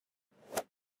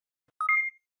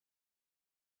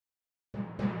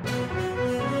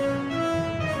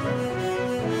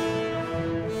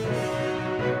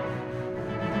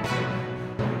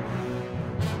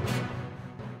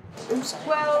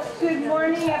Well, good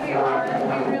morning, everyone.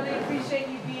 We really appreciate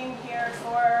you being here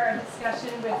for a discussion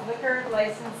with liquor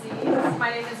licensees. My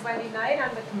name is Wendy Knight.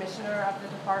 I'm the Commissioner of the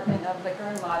Department of Liquor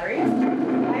and Lottery. I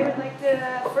would like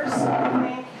to first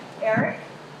thank Eric,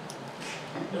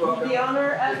 the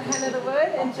owner of Hen of the Wood,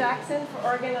 and Jackson for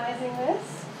organizing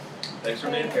this. Thanks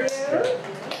for being here.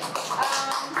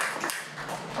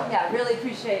 Yeah, really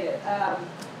appreciate it.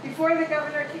 Before the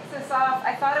governor kicks us off,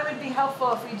 I thought it would be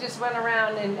helpful if we just went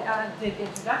around and did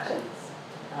introductions.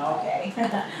 Okay.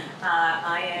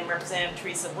 I am Representative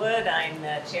Teresa Wood. I'm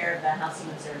the chair of the House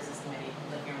Human Services Committee,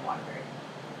 live here in Waterbury.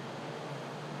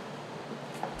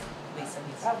 Lisa,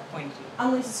 he's pointing to you.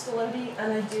 I'm Lisa Scalodi,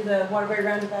 and I do the Waterbury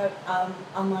Roundabout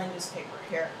online newspaper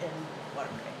here in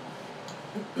Waterbury.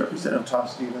 Representative Tom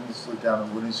Stevens, live down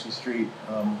on Winooski Street,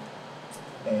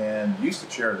 and used to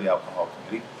chair the alcohol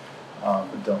committee,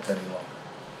 but don't any longer.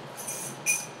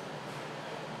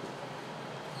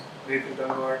 Nathan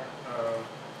Dunbar,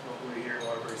 locally here in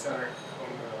Waterbury Center,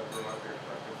 own the Vermont Beer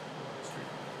Collective Street.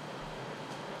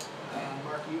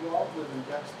 Mark Ewald, live in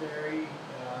Duxbury,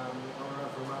 owner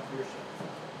of Vermont Beer Shop.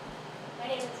 My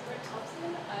name is Britt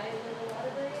Thompson. I live in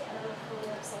Waterbury and I'm a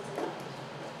co-owner of Salt and Light.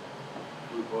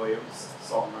 Luke Williams,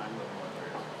 Salt and Lime, live in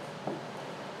Waterbury.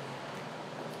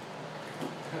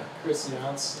 Chris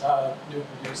Yance, new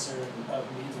producer of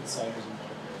Meads and Ciders in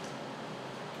Waterbury.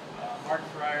 Mark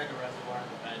Fryer, the Reservoir on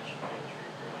the Bench, Main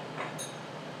Street Brewing.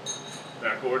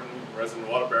 Matt Gordon, resident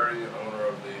of Waterbury, owner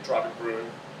of the Tropic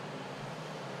Brewing.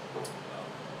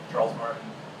 Charles Martin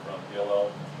from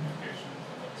DLL Communications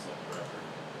and Legislative Director.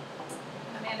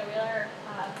 Amanda Wheeler,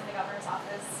 from the Governor's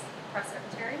Office, Press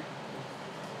Secretary.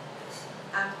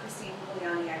 I'm Christine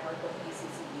Gugliani. I work with ACCE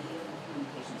and the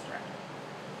Communications Director.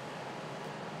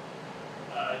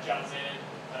 John Zanin,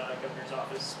 Governor's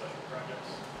Office, Special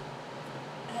Projects.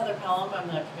 Heather Pelham, I'm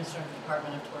the Commissioner of the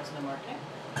Department of Tourism and Marketing.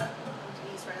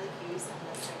 Denise Riley Hughes, I'm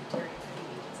the Secretary of the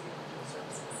Agency of Legal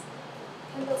Services.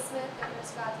 Kendall Smith, Governor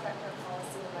Scott, Director of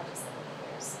Policy and Legislative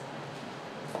Affairs.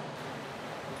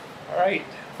 All right.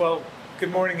 Well,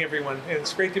 good morning, everyone.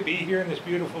 It's great to be here in this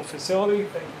beautiful facility.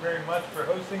 Thank you very much for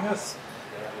hosting us.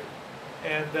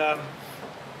 And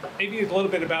maybe a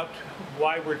little bit about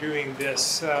why we're doing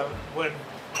this. When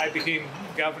I became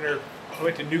governor, I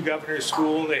went to new governor's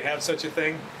school. They have such a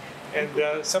thing.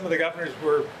 And some of the governors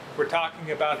were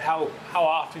talking about how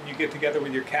often you get together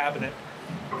with your cabinet.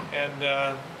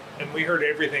 And we heard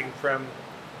everything from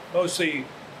mostly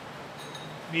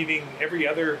meeting every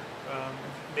other,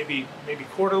 maybe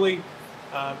quarterly,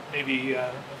 maybe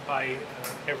by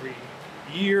every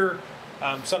year,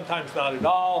 sometimes not at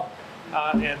all.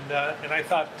 And I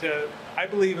thought, I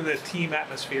believe in the team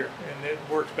atmosphere, and it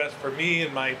works best for me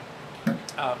in my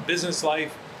business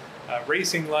life,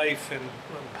 racing life, and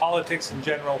politics in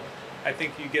general. I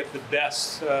think you get the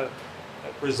best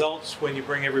results when you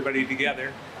bring everybody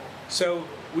together. So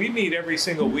we meet every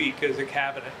single week as a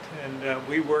cabinet, and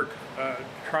we work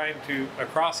trying to,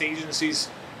 across agencies,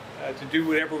 to do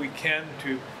whatever we can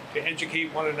to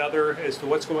educate one another as to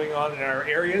what's going on in our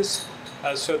areas,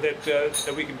 so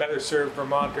that we can better serve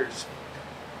Vermonters.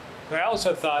 I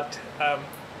also thought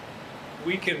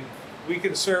we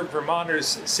can serve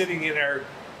Vermonters sitting in our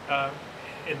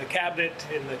in the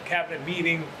cabinet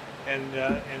meeting, and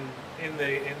in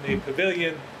the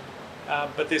pavilion.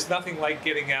 But there's nothing like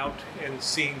getting out and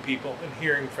seeing people and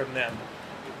hearing from them.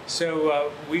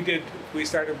 So we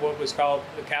started what was called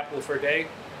the Capital for a Day.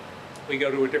 We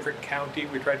go to a different county.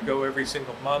 We try to go every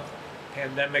single month.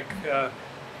 Pandemic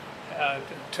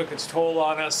took its toll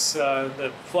on us.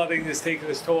 The flooding has taken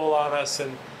its toll on us,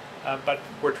 but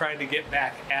we're trying to get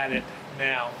back at it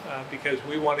now because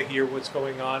we want to hear what's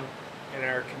going on in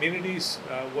our communities,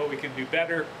 what we can do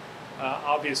better.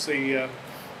 Obviously,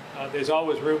 there's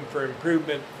always room for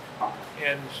improvement,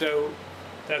 and so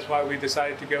that's why we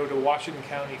decided to go to Washington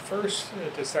County first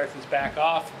to start this back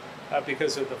off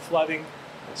because of the flooding.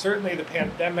 Certainly the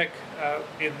pandemic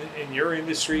in your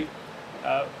industry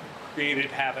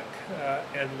created havoc,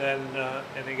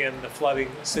 and again the flooding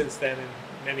since then in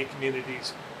many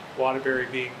communities, Waterbury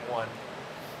being one.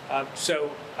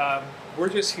 So we're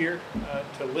just here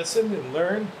to listen and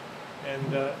learn,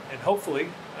 and hopefully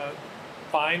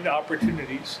find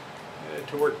opportunities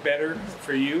to work better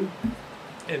for you,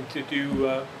 and to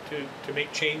do to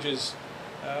make changes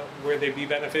where they be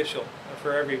beneficial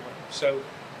for everyone. So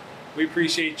we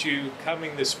appreciate you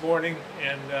coming this morning,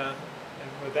 and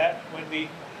with that, Wendy,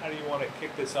 how do you want to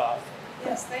kick this off?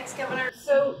 Yes, thanks, Governor.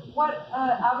 So what,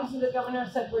 obviously the Governor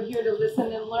said we're here to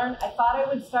listen and learn. I thought I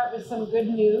would start with some good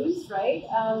news, right?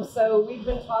 So we've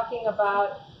been talking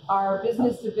about our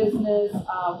business-to-business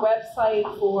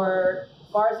website for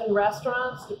bars and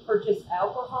restaurants to purchase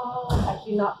alcohol,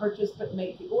 actually not purchase but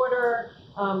make the order.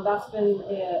 That's been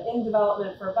in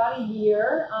development for about a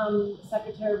year.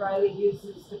 Secretary Riley Hughes'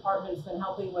 department's been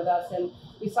helping with us, and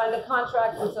we signed a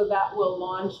contract, and so that will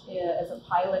launch as a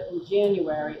pilot in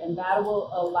January, and that will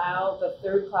allow the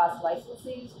third-class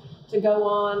licensees to go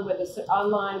on with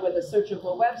online with a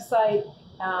searchable website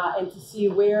and to see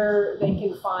where they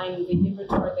can find the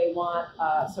inventory they want.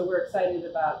 So we're excited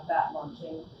about that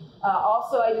launching.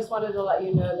 Also, I just wanted to let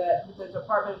you know that the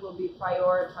department will be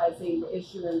prioritizing the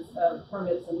issuance of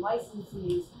permits and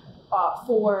licenses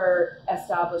for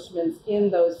establishments in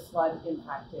those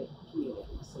flood-impacted communities.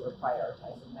 So we're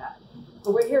prioritizing that.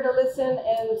 But we're here to listen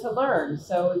and to learn.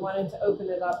 So we wanted to open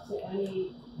it up to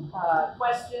any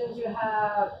questions you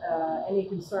have, any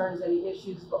concerns, any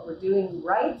issues, what we're doing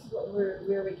right,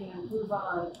 where we can improve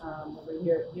on. We're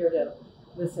here to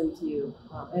listen to you.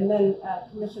 And then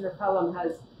Commissioner Pelham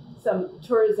has some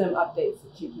tourism updates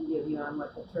that she can give you on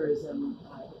what the tourism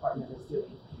department is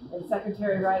doing. And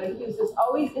Secretary Riley Hughes is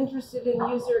always interested in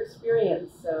user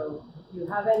experience. So if you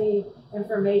have any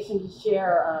information to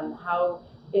share on how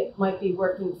it might be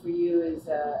working for you as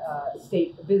a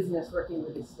state business working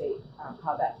with the state,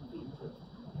 how that can be improved.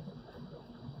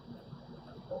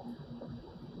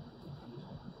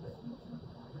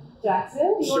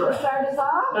 Jackson, you want to start us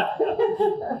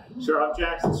off? Sure, I'm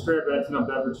Jackson Straybenson. I'm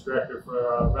beverage director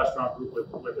for a restaurant group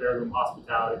with Heirloom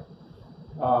Hospitality.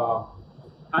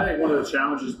 I think one of the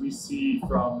challenges we see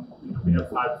from, we have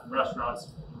 5 different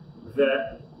restaurants,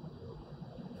 that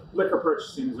liquor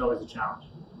purchasing is always a challenge.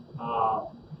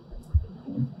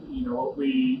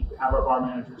 We have our bar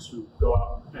managers who go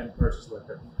out and purchase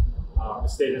liquor. The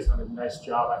state has done a nice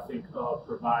job, I think, of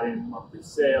providing monthly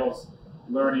sales,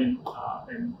 learning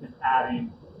and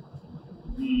adding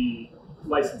the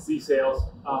licensee sales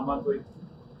monthly.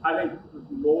 I think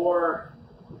more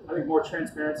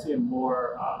transparency and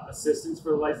more assistance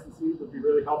for the licensee would be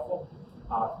really helpful.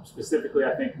 Specifically,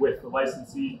 I think with the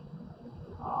licensee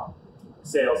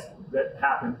sales that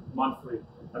happen monthly,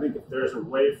 I think if there's a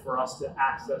way for us to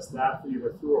access that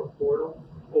either through a portal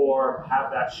or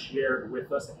have that shared with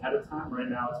us ahead of time. Right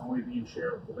now, it's only being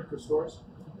shared with the liquor stores.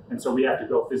 And so we have to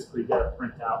go physically get a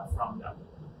printout from them.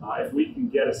 If we can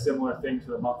get a similar thing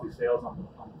to the monthly sales on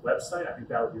the website, I think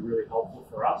that would be really helpful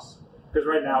for us. Because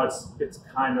right now it's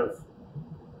kind of,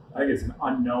 I think it's an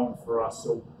unknown for us.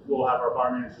 So we'll have our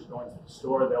bar managers go into the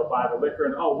store, they'll buy the liquor,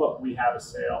 and oh, look, we have a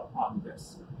sale on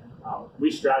this. We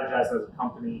strategize as a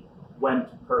company when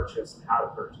to purchase and how to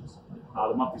purchase.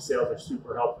 The monthly sales are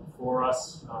super helpful for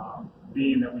us,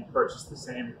 being that we purchase the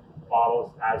same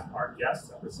bottles as our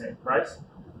guests at the same price.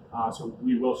 So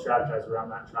we will strategize around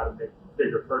that and try to make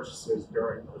bigger purchases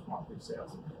during those monthly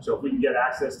sales. So if we can get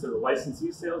access to the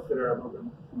licensee sales that are a little bit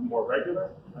more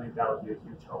regular, I think that would be a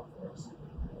huge help for us.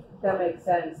 That makes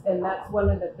sense, and that's one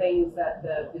of the things that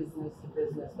the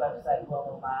business-to-business website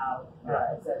will allow.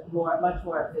 It's a much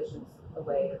more efficient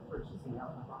way of purchasing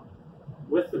alcohol.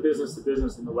 With the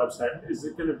business-to-business in the website, is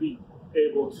it going to be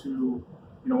able to,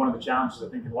 one of the challenges I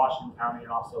think in Washington County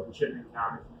and also in Chittenden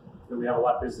County, that we have a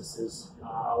lot of businesses,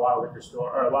 a lot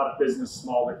of business,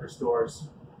 small liquor stores.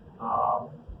 A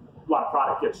lot of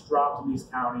product gets dropped in these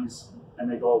counties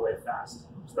and they go away fast,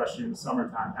 especially in the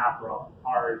summertime. Aperol,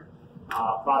 hard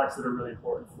products that are really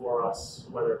important for us,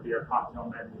 whether it be our cocktail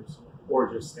menus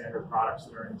or just standard products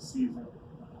during the season.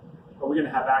 Are we going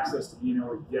to have access to being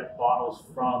able to get bottles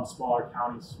from smaller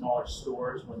counties, smaller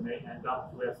stores when they end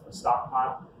up with a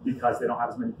stockpile because they don't have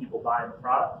as many people buying the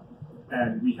product?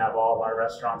 And we have all of our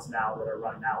restaurants now that are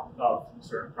running out of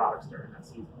certain products during that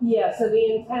season. Yeah, so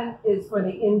the intent is for the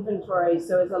inventory.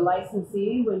 So as a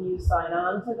licensee, when you sign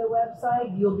on to the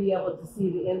website, you'll be able to see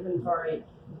the inventory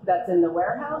that's in the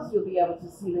warehouse. You'll be able to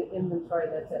see the inventory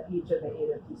that's at each of the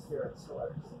 8 of these spirit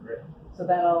stores. Great. So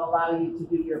that'll allow you to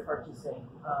do your purchasing.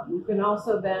 You can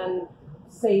also then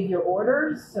save your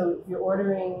orders. So if you're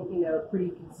ordering,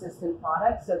 pretty consistent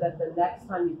products, so that the next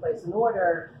time you place an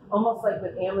order, almost like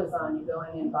with Amazon, you go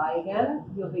in and buy again,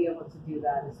 you'll be able to do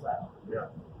that as well. Yeah.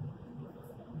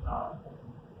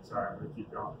 Sorry, I'm going to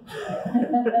keep going.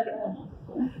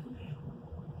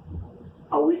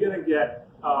 Are we going to get,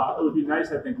 it would be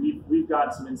nice, I think, we've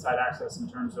gotten some inside access in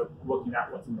terms of looking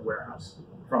at what's in the warehouse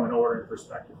from an ordering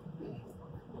perspective.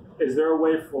 Is there a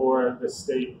way for the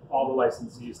state, all the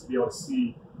licensees, to be able to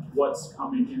see what's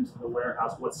coming into the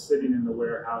warehouse, what's sitting in the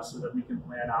warehouse, so that we can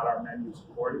plan out our menus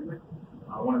accordingly?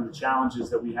 One of the challenges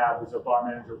that we have is a bar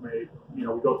manager we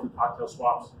go through cocktail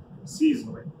swaps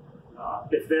seasonally.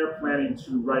 If they're planning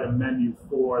to write a menu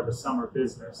for the summer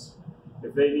business,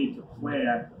 if they need to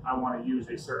plan, I want to use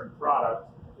a certain product,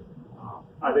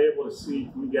 are they able to see,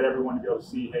 can we get everyone to be able to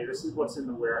see, hey, this is what's in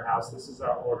the warehouse, this is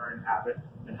our ordering habit,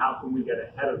 and how can we get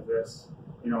ahead of this?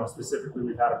 You know, specifically,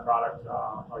 we've had a product,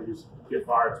 I'll use gift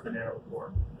cards, banana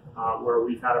report, where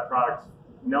we've had a product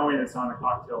knowing it's on the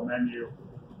cocktail menu,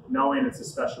 knowing it's a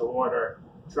special order,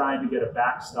 trying to get a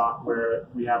back stock where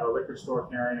we have a liquor store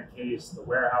carrying a case, the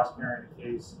warehouse carrying a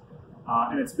case.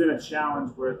 And it's been a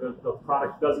challenge where the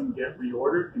product doesn't get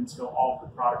reordered until all the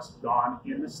product's gone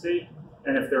in the state.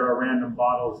 And if there are random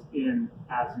bottles in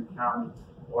Addison County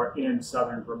or in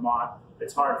Southern Vermont,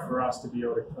 it's hard for us to be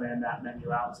able to plan that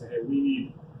menu out and say, hey, we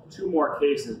need 2 more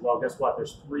cases. Well, guess what?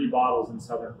 There's 3 bottles in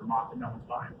Southern Vermont that no one's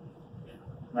buying.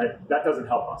 Right? That doesn't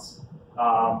help us.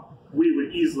 We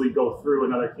would easily go through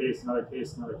another case, but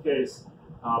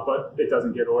it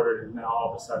doesn't get ordered, and then all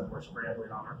of a sudden we're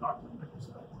scrambling on our cocktail menu.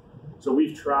 So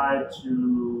we've tried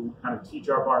to kind of teach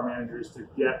our bar managers to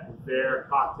get their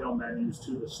cocktail menus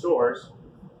to the stores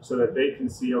so that they can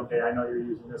see, okay, I know you're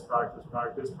using this product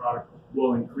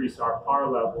will increase our par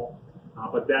level,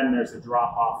 but then there's a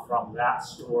drop off from that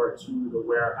store to the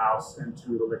warehouse and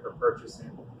to the liquor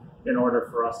purchasing in order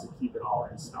for us to keep it all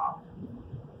in stock.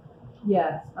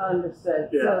 Yes, understood.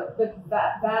 Yeah. So, but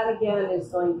that again is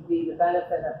going to be the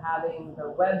benefit of having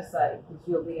the website, because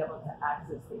you'll be able to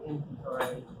access the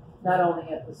inventory, not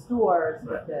only at the stores,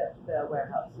 but the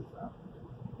warehouse as well.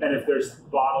 And if there's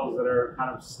bottles that are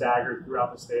kind of staggered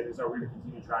throughout the state, are we going to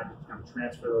continue trying to kind of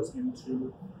transfer those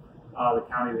into the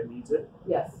county that needs it?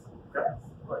 Yes. Okay. Yes,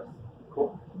 of course.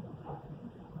 Cool.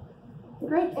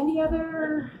 Great. Any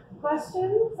other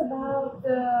questions about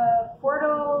the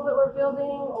portal that we're building,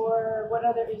 or what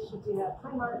other issues you have?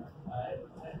 Hi, Mark. I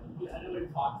know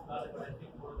we've talked about it, but I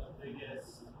think one of the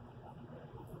biggest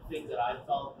things that I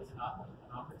felt was an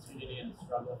opportunity and a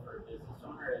struggle for a business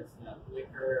owner is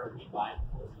liquor, we buy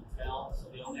for retail. So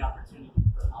the only opportunity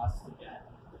for us to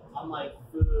get, unlike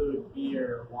food,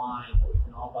 beer, wine, that we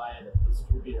can all buy at a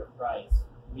distributor price,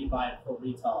 we buy it for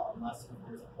retail unless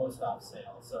there's a post office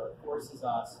sale. So it forces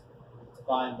us to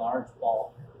buy large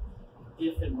bulk,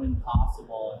 if and when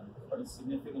possible, and put a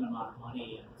significant amount of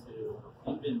money into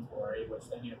inventory, which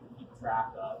then you have to keep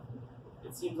track of.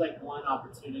 It seems like one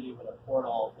opportunity with a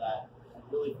portal that I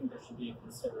really think there should be a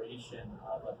consideration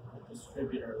of a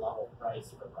distributor level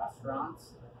price for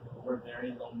restaurants. We're a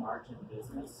very low margin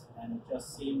business, and it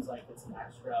just seems like it's an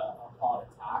extra, I'll call it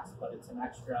a tax, but it's an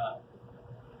extra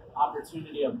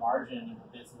opportunity of margin in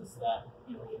a business that,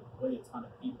 we employ a ton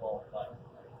of people, but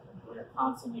we're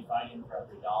constantly fighting for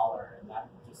every dollar, and that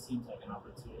just seems like an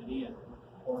opportunity. And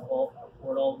a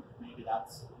portal, maybe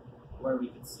that's where we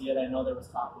could see it. I know there was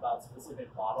talk about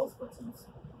specific bottles, but since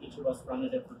each of us run a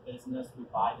different business, we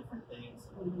buy different things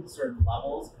at certain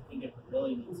levels, I think it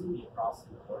really needs to be across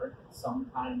the board, some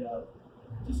kind of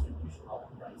distribution level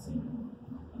pricing.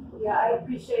 Yeah, I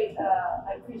appreciate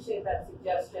that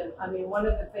suggestion. I mean, one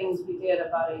of the things we did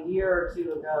about a year or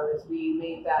 2 ago is we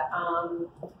made that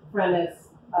on-premise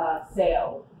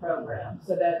sale program,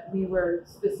 so that we were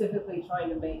specifically trying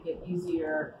to make it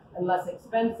easier and less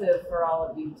expensive for all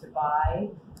of you to buy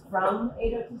from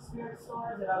 802 Spirit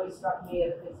stores. It always struck me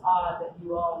as it's odd that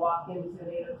you all walk into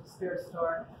an 802 Spirit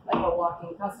store like a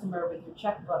walking customer with your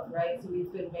checkbook, right? So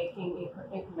we've been making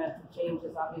incremental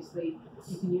changes. Obviously,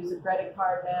 you can use a credit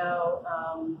card now,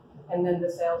 and then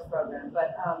the sales program.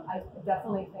 But I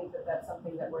definitely think that that's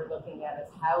something that we're looking at, is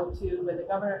how to, when the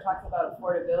governor talks about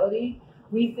affordability,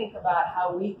 we think about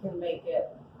how we can make it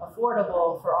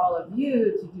affordable for all of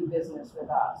you to do business with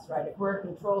us, right? If we're a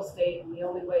control state and the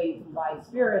only way you can buy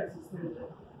spirits is through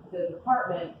the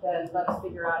department, then let's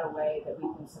figure out a way that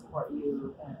we can support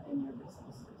you and your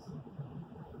businesses.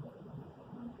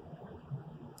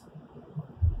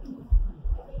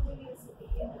 I think maybe this would be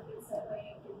a good segue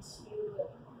into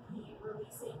the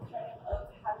releasing kind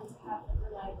of having to have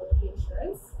reliability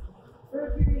insurance for a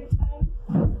period of time.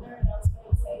 There are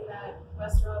announcements saying that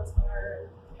restaurants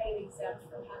are kind of exempt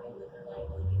from having liquor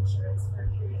liability insurance for a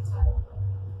period of time.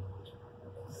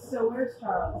 So where's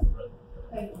Charles?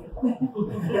 Thank you. The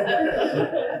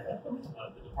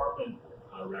department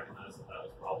recognized that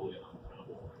was probably an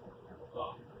untenable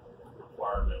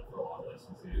requirement for a lot of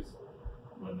licensees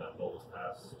when that bill was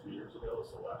passed 2 years ago.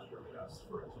 So last year we asked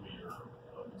for a 2-year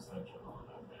extension on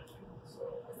that mandate.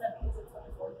 So is that because it's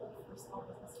unaffordable for small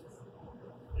businesses?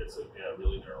 It's a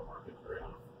really narrow market, very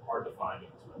hard to find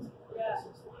and expensive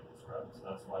places, the way described. So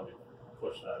that's why we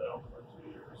pushed that out for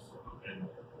 2 years. And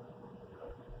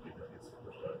we think it's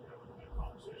pushed out again in the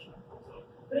conversation. So.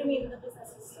 But I mean, the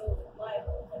business is still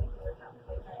liable if anything would happen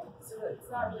like that. So it's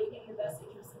not really in the best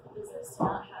interest of the business to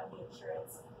not have the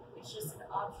insurance. It's just an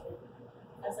option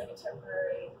as like a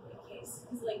temporary case.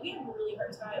 Because like we have a really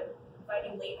hard time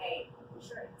providing late night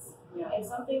insurance. And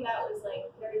something that was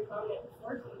like very prominent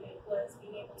before COVID was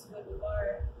being able to go to the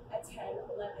bar at 10,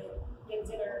 11, get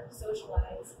dinner,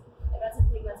 socialize, and that's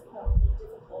something that's become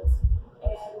really difficult.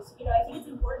 And I think it's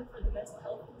important for the mental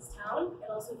health of this town and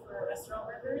also for our restaurant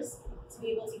workers to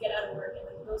be able to get out of work and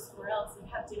then go somewhere else and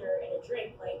have dinner and a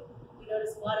drink. Like, we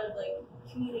notice a lot of like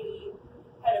community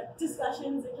kind of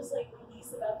discussions and just like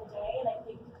release about the day, and I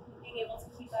think being able to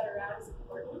keep that around is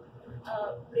important.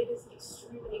 But it is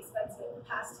extremely expensive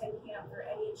past 10 p.m. for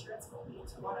any insurance company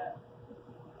to want to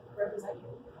represent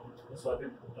you. So I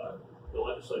think the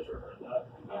legislature heard that,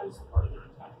 and that was part of their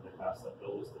intent when they passed that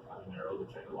bill, was to kind of narrow the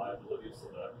chain of liability so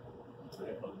that I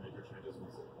think one of the major changes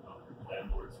was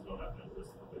landlords who don't have an interest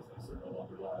in the business are no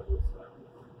longer liable. So that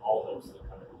all hopes to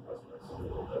kind of compress prices a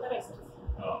little bit. That makes sense.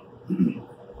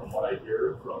 From what I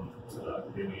hear from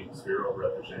Amy Spear over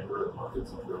at the Chamber of Markets,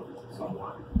 I'm sure there's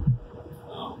someone.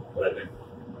 But I think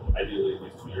ideally in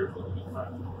these 2 years we're going to be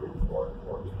trying to improve more and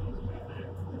more because of anything.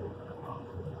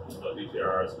 The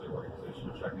DTR is a good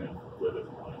organization to check in with if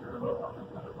you want to hear about how the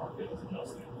kind of market is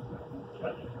adjusting.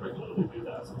 I regularly do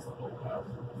that since the whole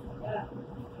past. Yeah,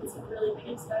 it's a really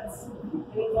big expense.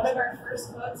 I mean, one of our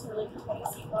first quotes for like a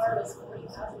 20-seat bar was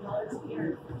 $40,000 a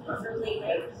year for late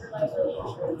night for liability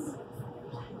insurance.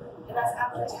 And that's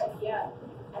after 10 p.m.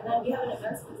 And then we have an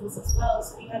events business as well,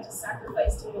 so we had to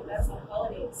sacrifice doing events on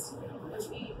holidays, which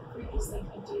we previously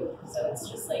could do. So it's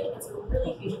just like, it's a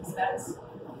really huge expense.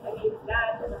 I mean,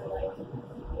 that, and then like,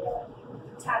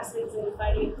 taxes and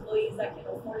finding employees that can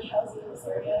afford housing in this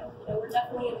area. We're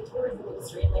definitely in the tourism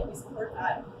industry and like we support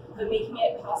that, but making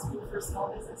it possible for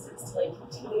small businesses to like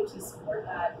continue to support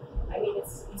that, I mean,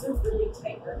 it's a really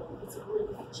tight work. It's a really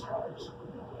big challenge.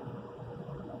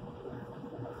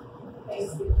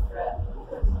 Thanks, Brett.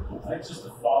 I think just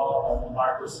to follow up on what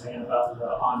Mark was saying about the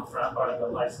on-prem, about the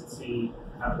licensee,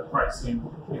 kind of the pricing,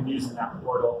 and using that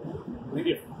portal. I think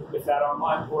if that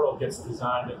online portal gets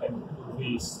designed and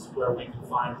released where we can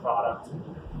find product,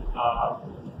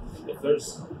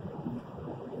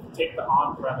 take the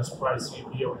on-premise pricing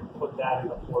and be able to put that in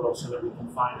the portal so that we can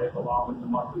find it along with the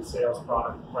monthly sales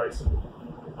product pricing.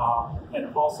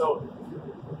 And also,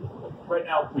 right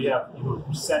now we have,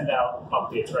 send out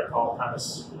updates, right,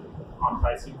 on-premise on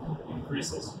pricing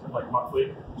increases, like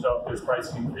monthly. So if there's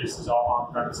pricing increases, all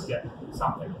on-premise get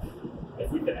something.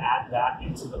 If we could add that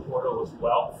into the portal as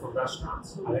well for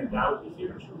restaurants, I think that would be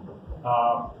huge.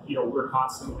 We're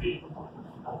constantly,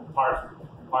 part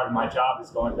of my job is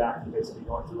going back and basically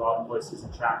going through all invoices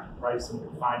and tracking pricing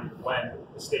and finding when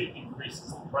the state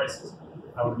increases the prices.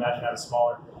 I would imagine at a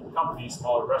smaller company,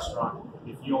 smaller restaurant,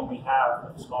 if you only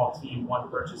have a small team, one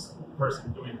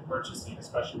person doing the purchasing,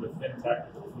 especially with fintech,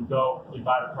 you go, you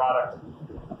buy the product,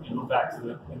 you move back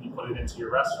to and you put it into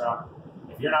your restaurant.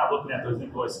 If you're not looking at those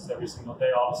invoices every single day,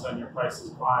 all of a sudden your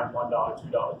prices climb $1,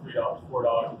 $2, $3,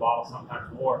 $4 a bottle,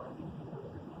 sometimes more.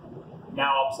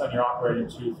 Now all of a sudden you're operating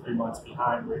 2-3 months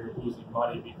behind where you're losing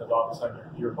money because all of a sudden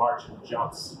your margin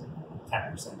jumps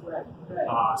 10%. Right.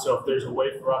 So if there's a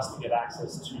way for us to get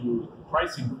access to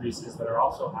price increases that are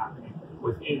also happening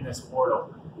within this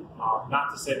portal, not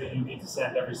to say that you need to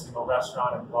send every single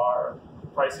restaurant and bar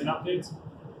pricing updates,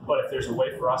 but if there's a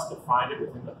way for us to find it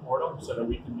within the portal so that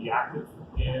we can be active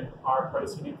in our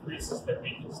pricing increases, that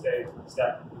we can stay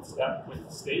step with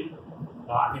the state,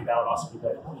 I think that would also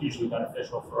be hugely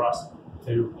beneficial for us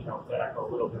to echo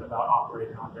a little bit about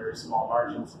operating on very small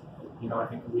margins. I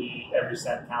think every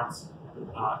cent counts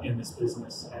in this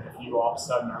business, and if you all of a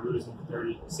sudden are losing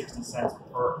 30, 60 cents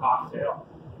per cocktail,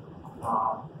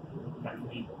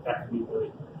 that can be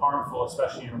really harmful,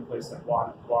 especially in a place like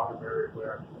Waterbury,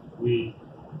 where we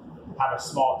have a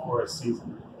small tourist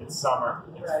season. It's summer,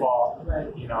 it's fall,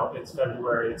 it's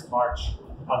February, it's March.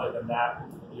 Other than that,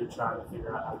 you're trying to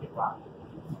figure out how to get by.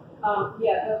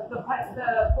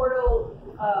 The portal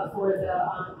for the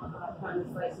on-premise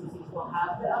licensees will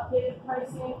have the updated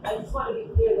pricing. I just want to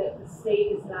be clear that the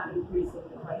state is not increasing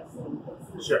the pricing. It's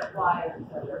the suppliers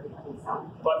that are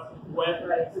increasing. But when,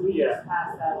 so we just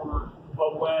pass that along.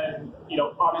 But when,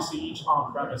 obviously each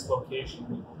on-premise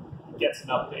location gets an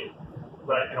update,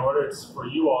 right? In order for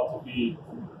you all to be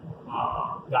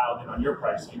dialed in on your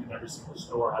pricing, and every single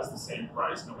store has the same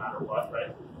price no matter what,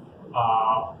 right?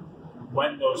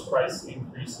 When those price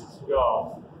increases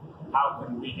go, how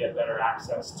can we get better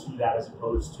access to that as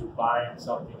opposed to buying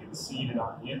something and seeing it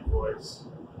on the invoice?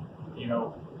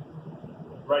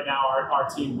 Right now our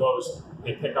team goes,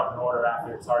 they pick up an order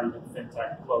after it's already been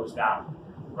fintech closed down,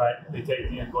 right? They take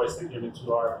the invoice, they give it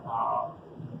to our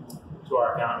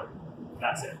accountant, and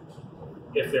that's it.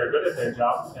 if they're good at their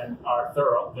job and are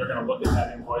thorough, they're going to look at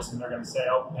that invoice and they're going to say,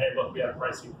 oh, hey, look, we had a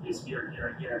price increase here, here,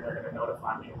 and here, and they're going to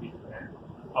notify me, and we can then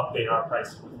update our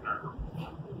pricing within our group.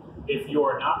 If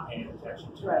you're not paying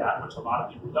attention to that, which a lot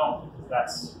of people don't, because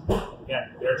that's,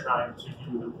 again, they're trying to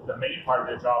do the main part of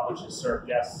their job, which is serve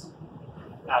guests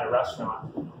at a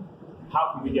restaurant.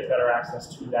 How can we get better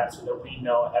access to that so that we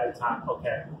know ahead of time,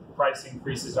 okay, price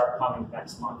increases are coming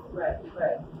next month? Right.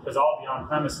 Because all the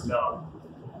on-premise know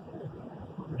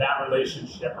that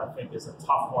relationship, I think, is a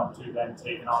tough one to then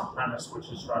take an on-premise, which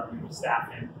is struggling with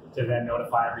staffing, to then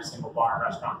notify every single bar and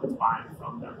restaurant that's buying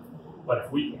from them. But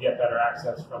if we can get better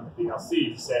access from the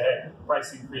DLC to say, hey,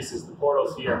 price increases, the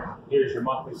portal's here, here's your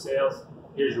monthly sales,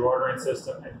 here's your ordering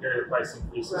system, and here are the price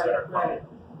increases that are coming.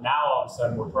 Now all of a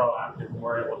sudden we're proactive and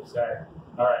we're able to say,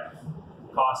 all right,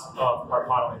 cost of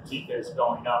Carpano Antica is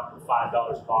going up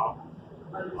 $5 a bottle.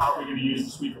 Are we going to use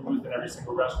the sweet vermouth in every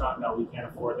single restaurant? No, we can't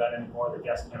afford that anymore. The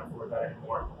guests can't afford that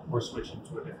anymore. We're switching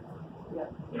to a different,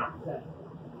 you know.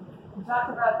 You talk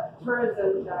about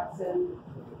tourism, Jackson.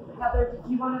 Heather,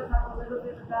 did you want to talk a little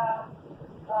bit about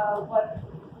what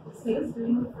the state's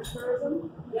doing for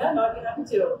tourism? Yeah, no, I'd be happy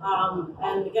to.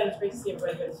 And again, it's great to see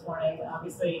everybody here this morning.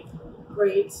 Obviously,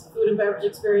 great food and beverage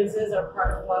experiences are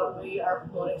part of what we are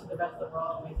promoting to the rest of the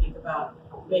world when we think about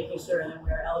making sure that we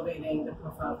are elevating the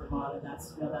profile of Vermont, and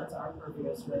that's our purview,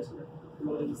 is really sort of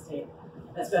promoting the state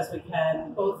as best we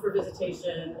can, both for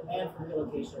visitation and for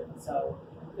relocation. So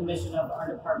the mission of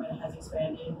our department has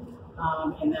expanded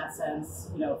in that sense.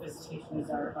 Visitation is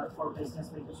our core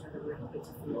business, making sure that we're helping to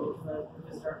fuel the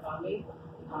visitor economy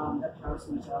that powers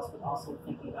so much else, but also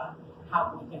thinking about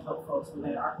how we can help folks when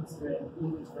they are considering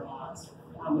moving to Vermont.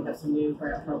 We have some new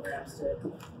grant programs to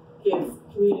give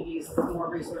communities more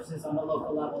resources on a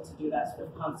local level to do that sort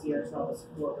of concierge level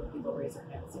support when people raise their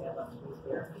hand and say, I'd love to move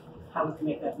here, how we can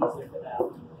make that easier for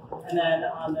them. And then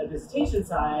on the visitation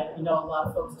side, I know a lot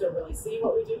of folks don't really see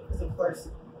what we do because, of course,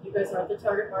 you guys aren't the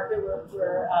target market.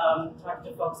 We're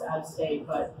talking to folks out of state,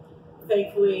 but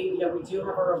thankfully, we do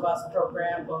have a robust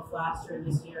program. Both last year and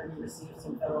this year, we received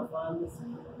some federal funds.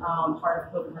 Part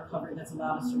of COVID recovery that's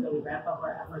allowed us to really ramp up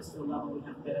our efforts to a level we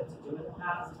haven't been able to do in the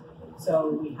past. So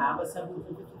we have a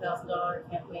 $750,000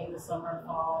 campaign this summer and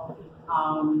fall.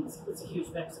 It's a huge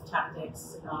mix of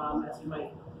tactics, as you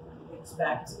might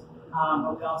expect.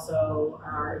 But we also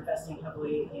are investing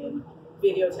heavily in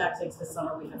video tactics. This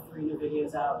summer we have 3 new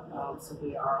videos out. So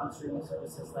we are on streaming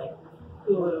services like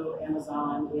Hulu,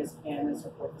 Amazon, ESPN, and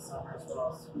so forth this summer, as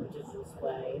well as digital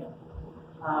display.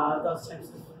 Those types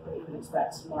of what you can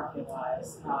expect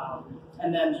marketing-wise.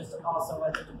 And then just also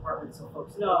as a department, so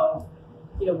folks know,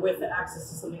 with the access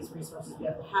to some of these resources we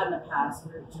haven't had in the past,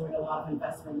 we're doing a lot of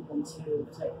investment into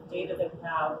the type of data that we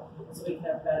have, so we can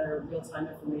have better real-time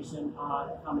information on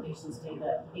accommodations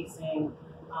data, pacing,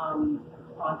 on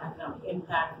economic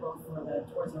impact, both for the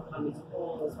tourism economy as a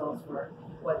whole, as well as for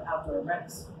what outdoor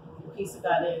recs piece of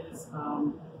that is.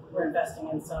 We're investing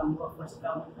in some workforce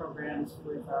development programs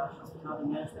with hospitality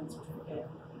management certificate.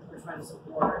 We're trying to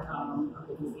support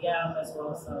the museum as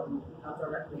well as some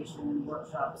outdoor recreation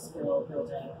workshops, skill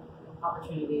building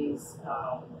opportunities,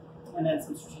 and then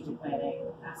some strategic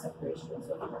planning, asset creation, and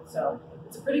so forth. So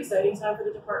it's a pretty exciting time for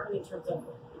the department in terms of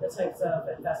the types of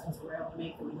investments we're able to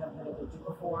make that we haven't been able to do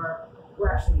before. We're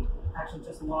actually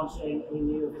just launching a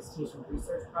new visitation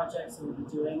research project, so we'll be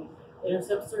doing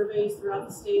intercept surveys throughout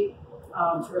the state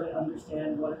to really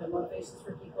understand what are the motivations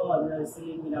for people and really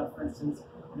seeing, for instance,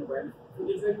 where food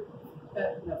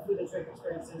and drink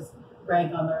experiences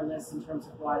rank on their list in terms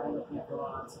of why they're looking at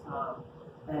Vermont,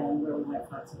 and where we might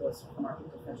find some of those market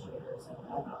differentiators and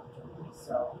opportunities.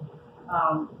 So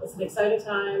it's an exciting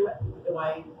time.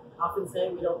 I often say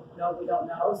we don't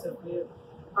know. So if we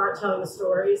aren't telling the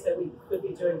stories that we could be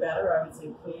doing better, I would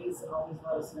say please always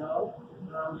let us know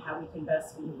how we can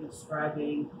best be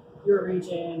describing your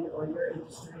region or your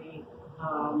industry,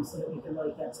 so that we can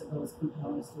really get to those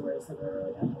compelling stories that are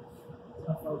really going to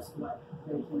tell folks what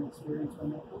they can experience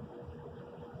when they come.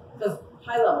 So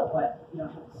high level, but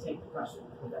have to take the question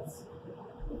because that's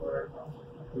the word.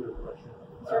 Good question.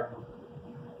 Sure.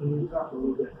 Can you talk a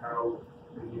little bit how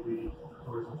maybe the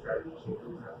tourism strategy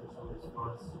changes after some of these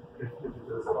months, if it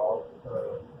does at all? I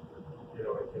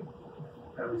think,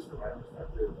 at least from my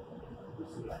perspective, we've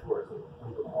seen tourism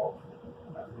evolve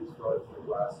after these floods in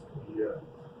the last media.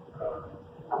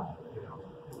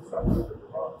 It's not just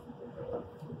Vermont.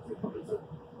 It's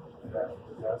a natural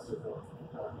disaster zone.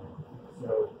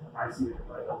 So I see it in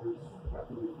my numbers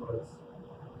after these floods.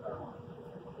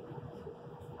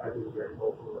 I've been very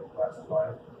vocal. Like last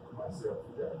July, my sales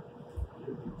were down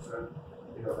 50%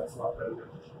 that's a lot better than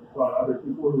a lot of other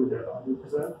people who are there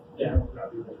 100%. Yeah.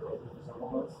 Not even there for some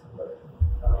of us, but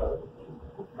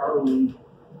how are we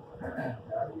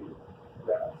navigating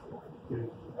that,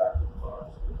 getting back to the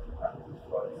farms after these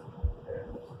floods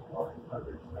and all the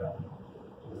coverage that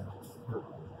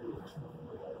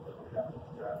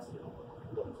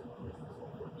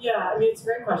Yeah, I mean, it's a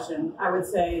great question. I would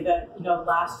say that,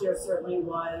 last year certainly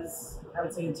was, I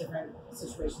would say, a different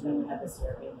situation than we had this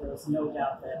year. I mean, there was no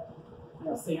doubt that,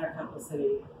 seeing our capital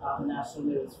city on the national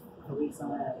news for weeks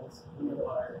on end, the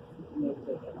water made a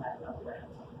big impact on the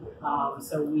brand.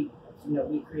 So we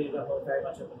created a whole very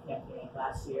much open campaign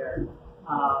last year,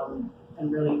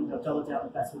 and really, doubled down the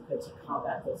best we could to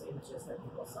combat those images that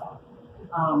people saw.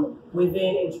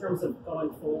 In terms of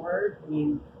going forward, I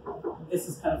mean, this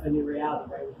is kind of a new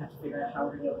reality, right? We have to figure out how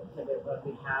we're going to be able to pivot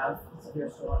when we have severe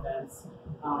storm events,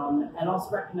 and also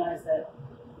recognize that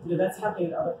that's happening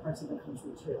in other parts of the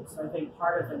country too. So I think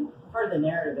part of the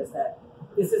narrative is that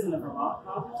this isn't a Vermont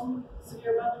problem,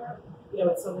 severe weather.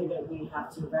 It's something that we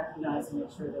have to recognize and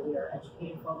make sure that we are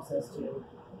educating folks as to,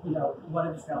 what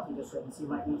are the trail conditions you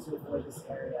might need to avoid this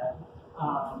area.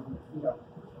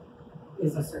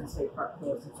 Is a certain state park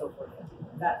closed and so forth,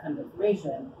 that kind of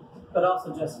information, but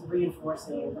also just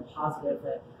reinforcing the positive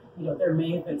that, there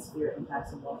may have been severe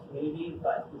impacts in one community,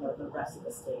 but, the rest of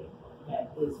the state, again,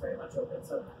 is very much open.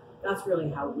 So that's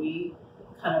really how we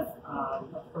kind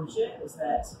of approach it, is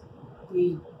that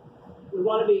we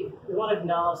want to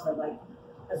acknowledge that, like,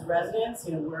 as residents,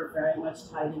 we're very much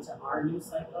tied into our news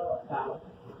cycle about,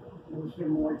 we hear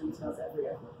more details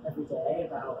every day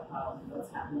about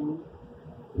what's happening.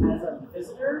 As a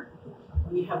visitor,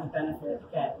 we have the benefit,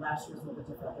 again, last year was a little bit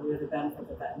different, but we have the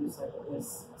benefit that news cycle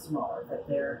is smaller, that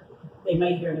they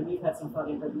might hear that we've had some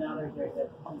flooding, but now they're hearing that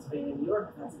Pennsylvania and New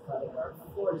York have had some flooding, or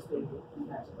Florida's being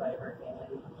impacted by a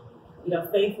hurricane. And,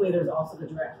 thankfully, there's also the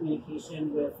direct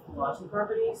communication with lodging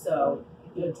properties. So,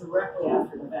 directly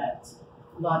after an event,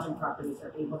 lodging properties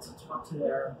are able to talk to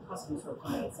their customers who are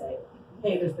coming and say,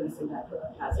 hey, there's been this impact, or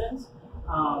there hasn't.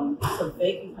 So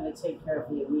they can kind of take care of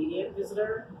the immediate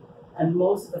visitor. And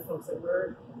most of the folks that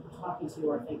we're talking to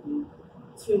are thinking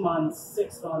 2 months,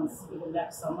 6 months, even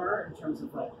next summer, in terms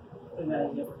of like putting that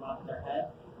idea of Vermont in their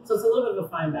head. So it's a little bit of a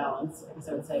fine balance, I guess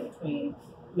I would say, between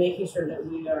making sure that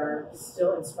we are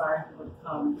still inspiring people to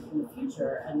come in the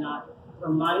future and not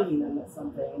reminding them that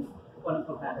something, quote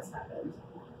unquote, bad has happened.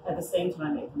 At the same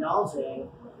time, acknowledging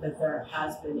that there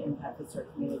has been impact in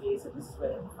certain communities, and this is where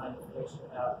they can find information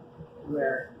about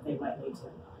where they might need to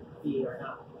be or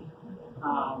not be.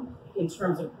 In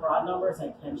terms of broad numbers,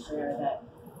 I can share that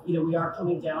we are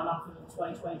coming down off of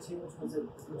 2022, which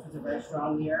was a very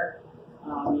strong year.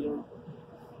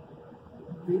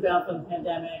 Rebound from the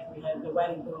pandemic, we had the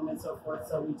wedding boom and so forth.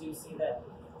 So we do see that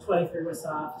 23 was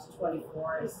soft,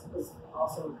 24 is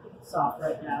also soft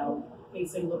right now.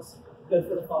 Pacing looks good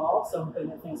for the fall, so hoping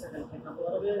that things are going to pick up a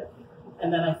little bit.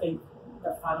 And then I think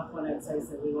the final point I'd say is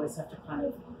that we always have to kind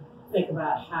of think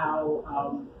about how,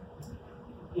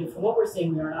 from what we're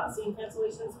seeing, we are not seeing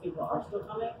cancellations. People are still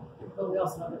coming, but we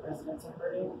also know that residents are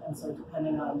hurting. And so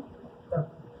depending on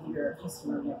your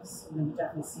customer mix, and then we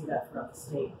definitely see that throughout the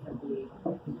state, can be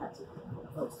impacted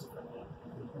folks differently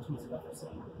in terms of what they're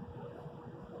seeing.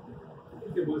 I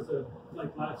think it was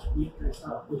like last week I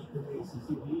saw a push from the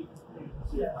ACCD,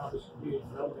 Agency of Commerce and Community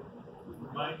Development,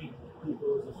 reminding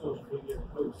people as a social media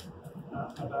post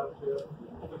about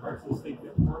the parts of the state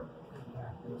that weren't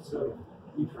impacted. So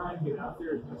we try and get out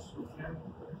there as much as we can,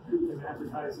 truth in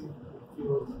advertising. We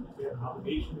feel we have an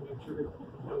obligation to make sure that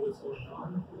people know what's going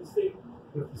on in the state,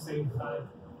 but at the same time,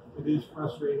 it is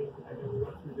frustrating. I know we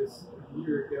went through this a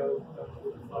year ago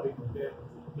with the flooding event.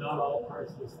 Not all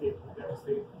parts of the state were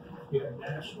devastated. We had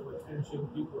national attention.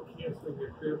 People were canceling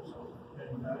their trips,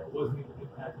 and it wasn't even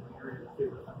impacting the area that they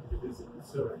were coming to visit.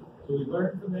 So we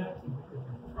learned from that and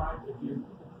tried to do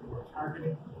more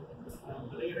targeting.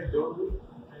 But anecdotally,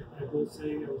 I will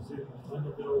say I was in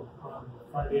Lindenville on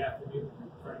Friday afternoon,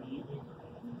 Friday evening,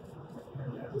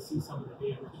 and to see some of the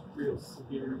damage, real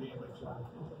severe damage on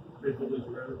Great Village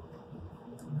Road,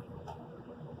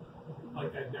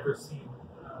 like I've never seen.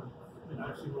 And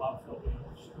I've seen a lot of flood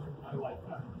damage in my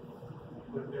lifetime,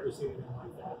 but I've never seen anything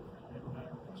like that.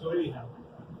 And so anyhow,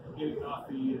 getting off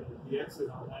the exit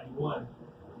on 91,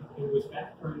 and it was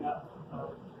back right up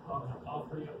on the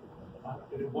off-ramp,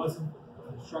 and it wasn't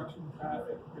construction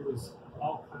traffic. There was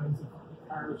all kinds of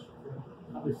cars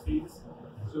from other states.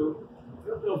 So I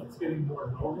don't know if it's getting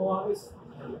more normalized.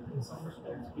 In some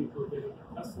respects, people are getting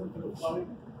accustomed to the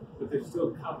flooding, but they're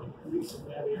still coming, at least in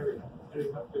that area,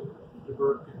 heading up to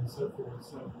Burke and so forth.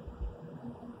 So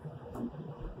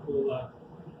we'll,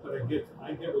 but I I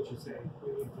get what you're saying.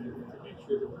 We need to make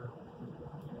sure that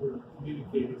we're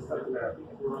communicating that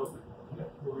we're open.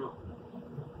 We're open.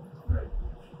 Right.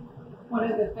 One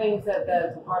of the things that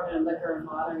the Department of Liquor and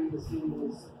Lottery is doing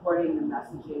is supporting the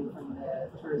messaging from the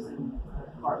Tourism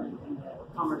Department and the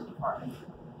Commerce Department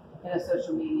in a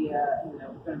social media. We're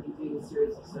going to be doing a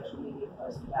series of social media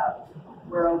posts about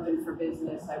we're open for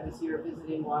business. I was here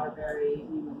visiting Waterbury.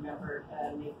 You remember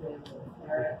Nathan and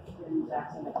Eric in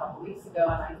Jackson a couple weeks ago,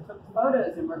 and I took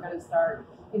photos. And we're going to start,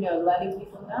 letting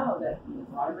people know that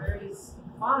Waterbury is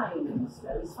fine and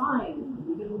Stowe is fine,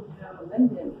 and even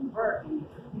Linden and Burke, and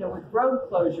with road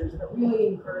closures, but really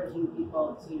encouraging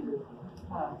people to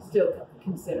still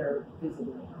consider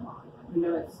visiting Vermont.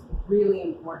 It's really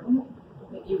important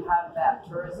that you have that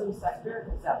tourism sector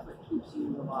because that's what keeps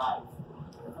you alive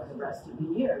for the rest of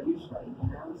the year, usually,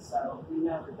 So we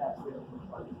know that that's really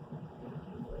important.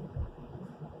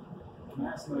 Can I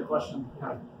ask another question,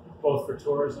 kind of both for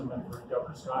tourism and for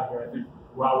Governor Scott here? I think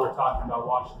while we're talking about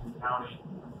Washington County,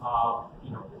 I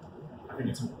think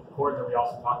it's important that we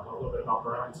also talk a little bit about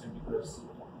Burlington because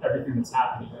everything that's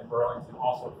happening in Burlington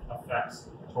also affects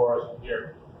tourism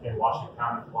here in Washington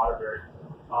County and Waterbury.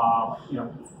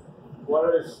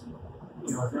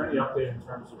 Is there any update in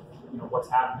terms of what's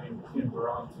happening in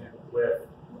Burlington with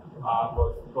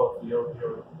both the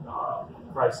opioid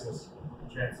crisis,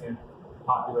 transient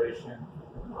population,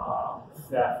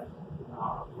 theft,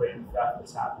 blatant theft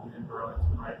that's happening in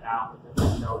Burlington right now.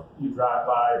 You drive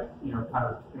by, kind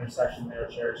of intersection there,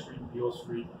 Cherry Street and Buell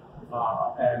Street,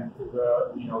 and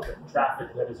the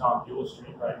traffic that is on Buell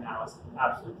Street right now is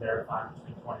absolutely terrifying.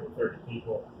 Between 20 to 30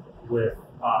 people with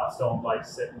stolen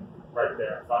bikes sitting right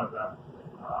there in front of them.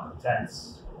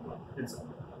 Tents.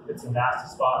 It's a nasty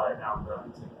spot right now in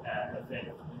Burlington, and I think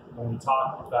when we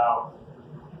talk about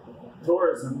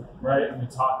tourism, right, and we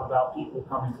talk about people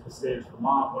coming to the state of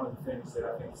Vermont, one of the things that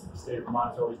I think the state of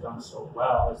Vermont has always done so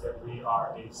well is that we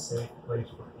are a safe place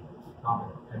for people to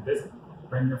come and visit.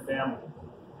 Bring your family,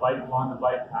 bike along the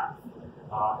bike path.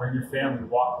 Bring your family,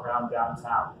 walk around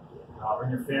downtown.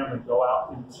 Bring your family, go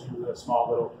out into the small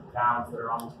little towns that are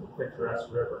on these picturesque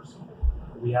rivers.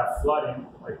 We have flooding,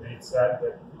 like Nate said,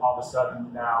 that all of a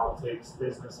sudden now takes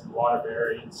business in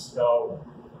Waterbury and Stowe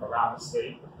around the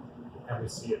state, and we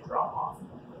see it drop off.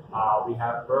 We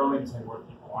have Burlington, where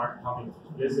people aren't coming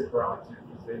to visit Burlington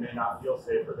because they may not feel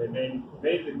safe, or they may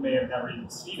have never even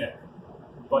seen it,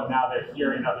 but now they're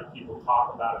hearing other people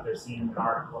talk about it. They're seeing an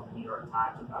article in the New York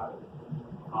Times about it.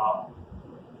 I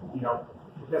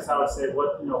guess I would say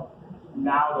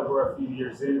now that we're a few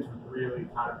years into really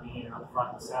kind of being up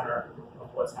front and center of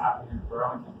what's happening in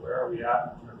Burlington, where are we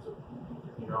at in terms of,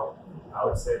 I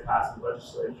would say passing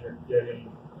legislature,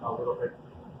 getting a little bit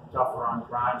tougher on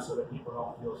crime so that people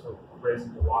don't feel so crazy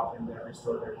to walk into every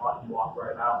store they want and walk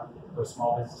right out. Those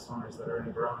small business owners that are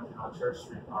in Burlington on Church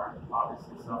Street are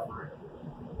obviously suffering.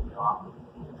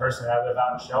 Personally, I live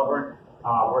out in Shelburne.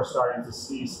 We're starting to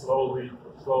see slowly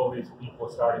people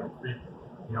starting to creep.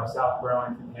 South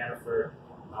Burlington, Hannaford,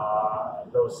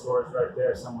 those stores right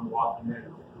there, someone walking in,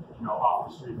 off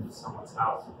the street into someone's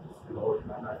house and holding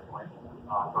that knife point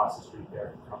across the street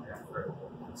there from Hannaford.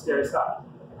 It's scary stuff.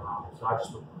 So I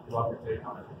just would love your take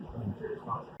on it. I'm curious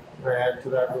about it. Can I add to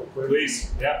that real quick?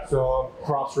 Please, yeah. So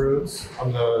Crossroads,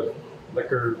 I'm the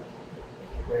liquor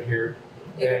right here.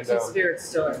 It's a spirit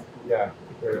store. Yeah,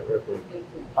 very quickly.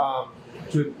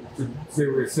 To say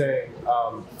what you're saying,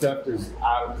 theft is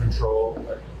out of control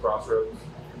at Crossroads.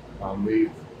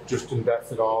 We've just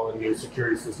invested all in new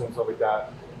security systems, stuff like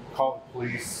that. Called the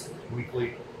police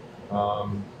weekly.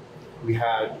 We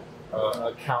had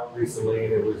a count recently,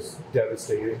 and it was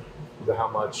devastating to how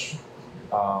much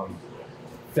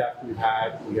theft we've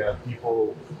had. We have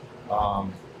people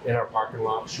in our parking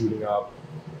lot shooting up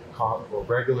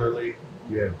regularly.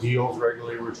 We have deals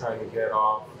regularly we're trying to get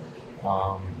off.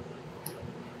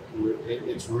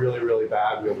 It's really, really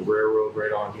bad. We have a railroad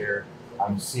right on here.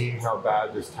 I'm seeing how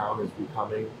bad this town is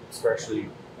becoming, especially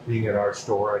being at our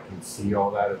store. I can see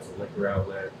all that. It's a liquor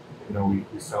outlet. We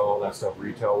sell all that stuff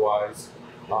retail-wise.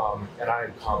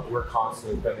 And we're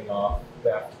constantly fending off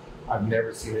theft. I've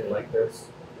never seen it like this.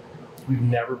 We've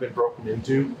never been broken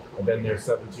into. I've been there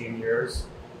 17 years.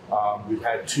 We've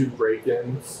had 2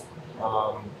 break-ins,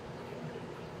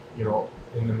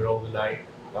 in the middle of the night.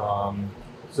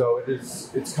 So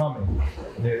it's coming,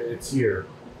 and it's here.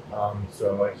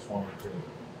 So I just wanted to,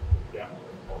 yeah.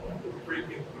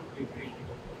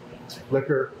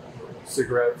 Liquor,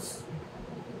 cigarettes,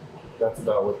 that's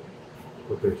about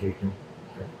what they're taking.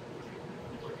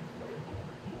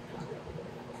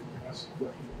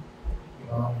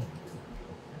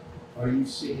 Are you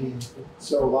seeing,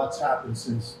 so lots happened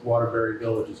since Waterbury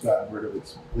Village has gotten rid of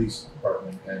its police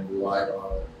department and relied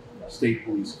on a state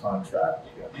police contract.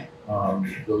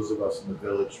 Those of us in the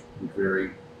village were very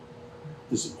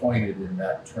disappointed in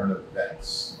that turn of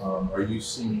events. Are you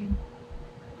seeing,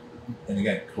 and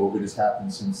again, COVID has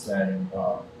happened since then,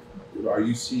 are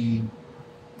you seeing,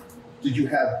 did you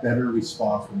have better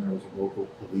response when there was a local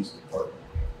police department?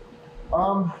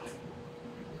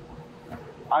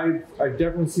 I've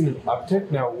definitely seen an uptick.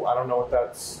 Now, I don't know what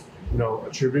that's,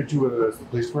 attributed to, whether that's the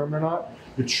police department or not.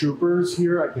 The troopers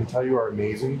here, I can tell you, are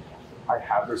amazing. I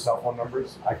have their cell phone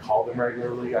numbers. I call them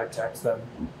regularly. I text them.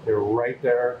 They're right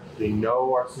there. They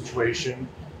know our situation.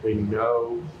 They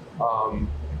know.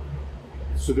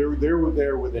 So they're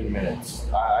there within minutes.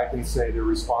 I can say their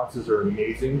responses are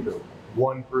amazing. The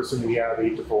one person we have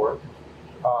 8 to 4.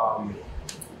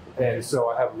 And so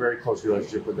I have a very close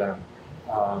relationship with them.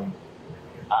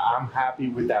 I'm happy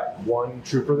with that one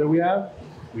trooper that we have.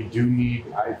 We do need,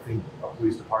 I think, a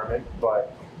police department,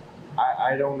 but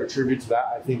I don't attribute to that.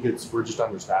 I think we're just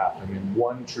understaffed. I mean,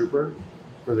 one trooper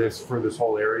for this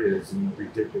whole area is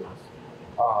ridiculous.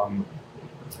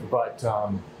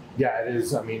 Yeah, it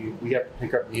is. I mean, we have to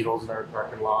pick up needles in our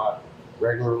parking lot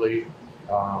regularly.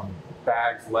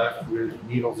 Bags left with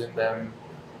needles in them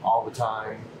all the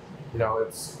time.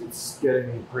 It's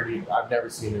getting pretty. I've never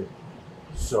seen it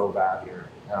so bad here.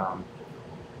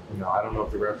 I don't know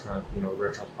if the restaurants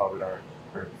probably aren't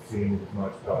seeing it as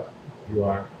much, but you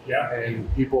are. Yeah.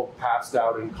 And people passed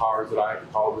out in cars that I had to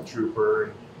call the trooper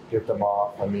and get them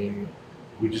off. I mean,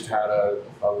 we just had a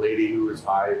lady who was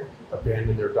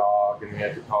abandoned their dog, and we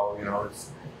had to call.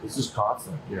 It's just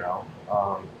constant.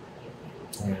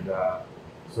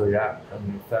 So yeah, I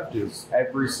mean, theft is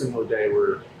every single day.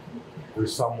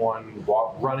 There's someone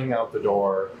running out the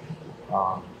door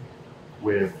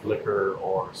with liquor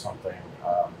or something,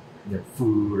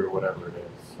 food or whatever it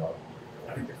is. So.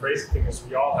 I think the crazy thing is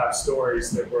we all have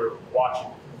stories that we're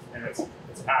watching, and it's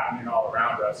happening all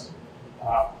around us.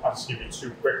 I'll just give you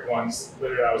 2 quick ones.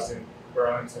 Literally, I was in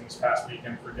Burlington this past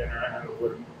weekend for dinner. I had a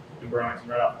wood in Burlington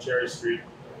right off Cherry Street.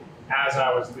 As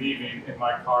I was leaving in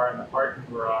my car in the parking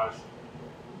garage,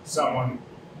 someone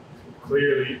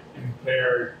clearly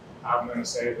impaired, I'm going to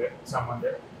say that someone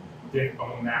that didn't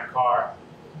own that car,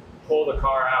 pulled the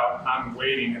car out. I'm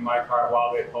waiting in my car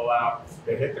while they pull out.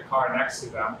 They hit the car next to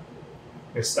them.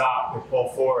 They stop, they pull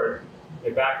forward,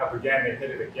 they back up again, they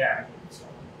hit it again.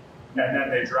 And then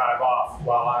they drive off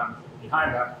while I'm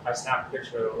behind them. I snap a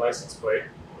picture of the license plate.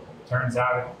 Turns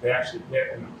out they actually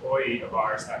hit an employee of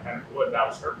ours at Wood. That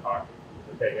was her car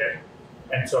that they hit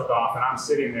and took off. And I'm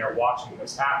sitting there watching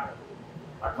this happen.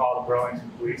 I called the Burlington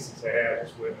police and say, hey, I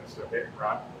just witnessed a hit and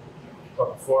run.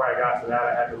 But before I got to that,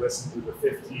 I had to listen to the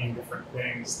 15 different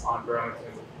things on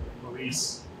Burlington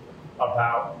police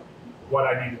about what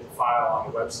I needed to file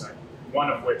on the website, one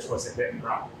of which was a hit and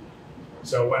run.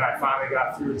 So when I finally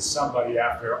got through to somebody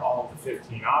after all of the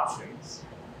 15 options,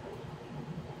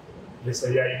 they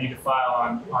said, yeah, you need to file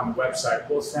on the website.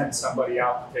 We'll send somebody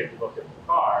out to take a look at the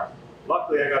car.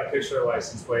 Luckily, I got a picture of the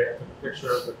license plate. I took a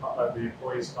picture of the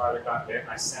employee's car that got hit, and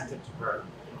I sent it to her.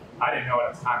 I didn't know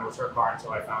at the time it was her car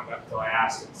until I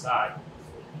asked inside.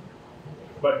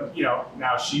 But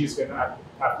now she's gonna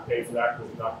have to pay for that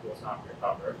because the deductible's not gonna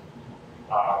cover it.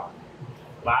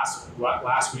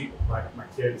 Last week, my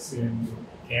kids in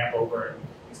camp over in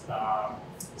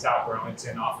South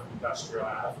Burlington off of Industrial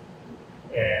Ave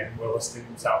and Williston,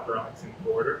 South Burlington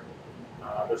border.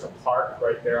 There's a park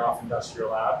right there off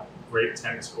Industrial Ave, great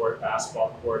tennis court, basketball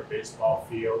court, baseball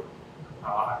field.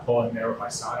 I pull in there with my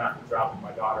son after dropping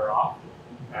my daughter off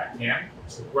at camp.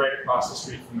 So right across the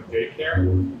street from the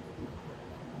daycare,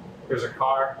 there's a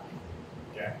car.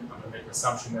 Again, I'm gonna make an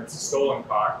assumption that it's a stolen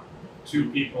car.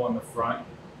 2 people in the front,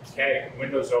 keg,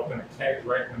 windows open, a keg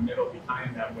right in the middle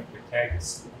behind them with the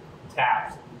kegs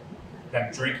tapped,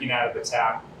 them drinking out of the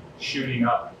tap, shooting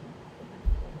up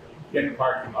in the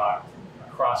parking lot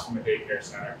across from the daycare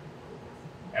center.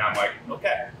 And I'm like,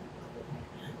 okay.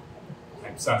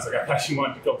 My son's like, I thought you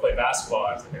wanted to go play basketball.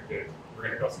 I was like, I did. We're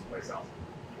gonna go someplace else.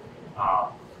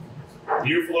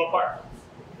 Beautiful little park,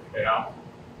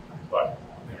 but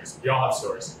anyways, we all have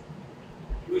stories.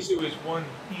 I wish there was one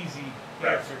easy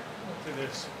answer to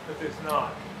this, but there's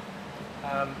not.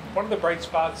 One of the bright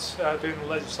spots during the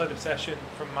legislative session,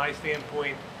 from my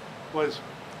standpoint, was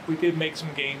we did make some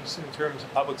gains in terms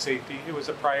of public safety. It was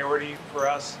a priority for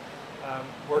us.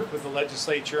 Worked with the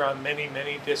legislature on many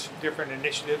different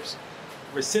initiatives.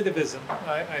 Recidivism,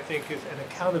 I think, and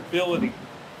accountability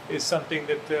is something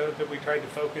that we tried to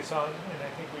focus on, and I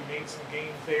think we made some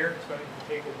gains there. It's going to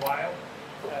take a while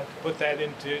to put that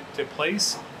into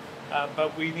place.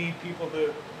 but we need people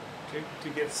to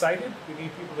get cited. We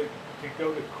need people to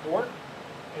go to court,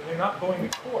 and they're not going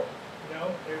to court. You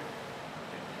know,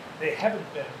 they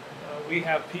haven't been. We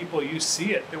have people, you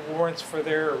see it, the warrants for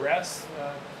their arrests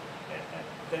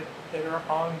that are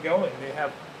ongoing. They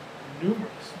have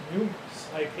numerous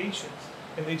citations,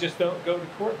 and they just don't go to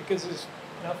court because there's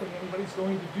nothing anybody's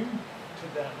going to do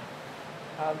to them.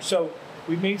 So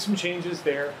we've made some changes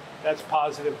there. That's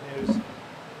positive news.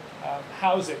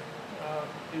 Housing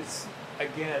is,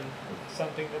 again,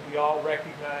 something that we all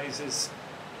recognize is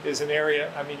an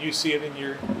area. I mean, you see it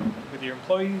with your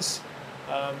employees.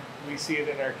 We see it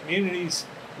in our communities.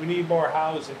 We need more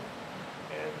housing,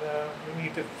 and we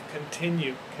need to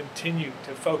continue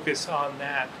to focus on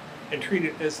that and treat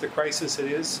it as the crisis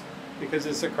it is, because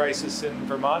it's a crisis in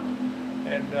Vermont,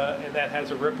 and that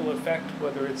has a ripple effect,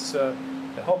 whether it's the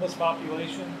homeless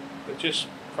population, but just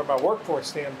from a workforce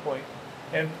standpoint,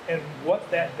 and what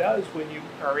that does when you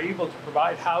are able to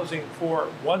provide housing for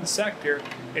one sector,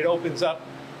 it opens up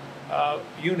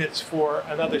units for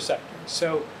another sector.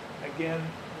 So again,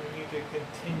 we need to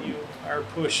continue our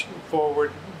push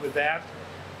forward with that.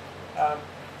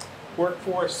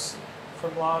 Workforce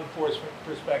from law enforcement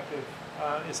perspective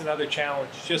is another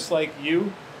challenge. Just like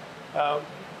you,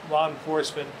 law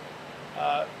enforcement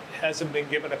hasn't been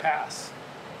given a pass.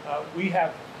 We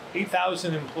have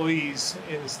 8,000 employees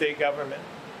in the state government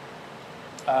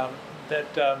that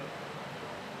have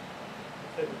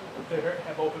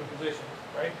open positions,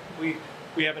 right?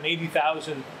 We have an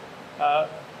 80,000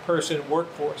 person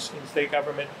workforce in state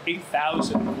government.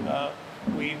 8,000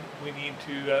 we need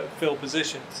to fill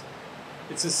positions.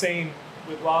 It's the same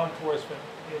with law enforcement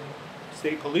in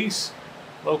state police,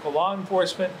 local law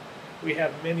enforcement. We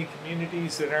have many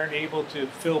communities that aren't able to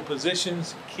fill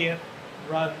positions, can't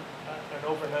run an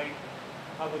overnight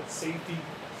public safety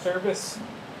service.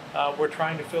 We're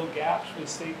trying to fill gaps with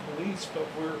state police, but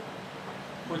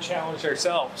we're challenged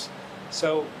ourselves.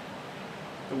 So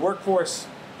the workforce,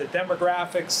 the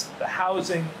demographics, the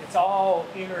housing, it's all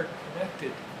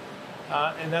interconnected.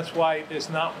 And that's why there's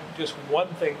not just one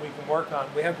thing we can work on.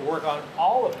 We have to work on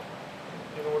all of it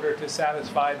in order to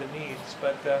satisfy the needs.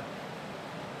 But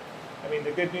I mean,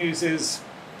 the good news is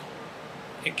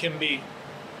it can be,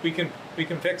 we can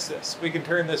fix this. We can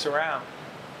turn this around.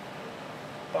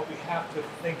 But we have to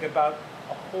think about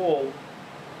a whole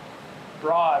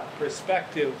broad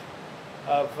perspective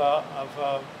of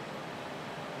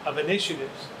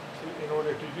initiatives in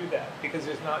order to do that, because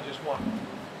there's not just one.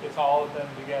 It's all of them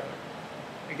together.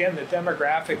 Again, the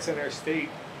demographics in our state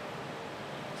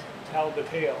tell the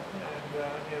tale,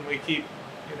 and we keep,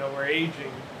 we're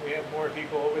aging. We have more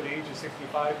people over the age of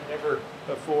 65 than ever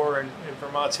before in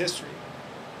Vermont's history.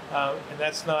 And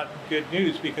that's not good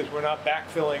news, because we're not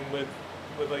backfilling with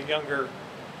a younger,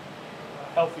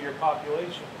 healthier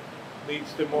population. It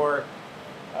leads to more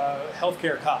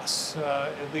healthcare costs.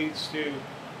 It leads to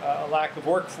a lack of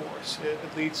workforce.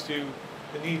 It leads to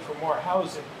the need for more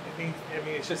housing.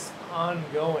 It's just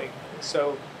ongoing.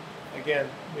 So again,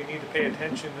 we need to pay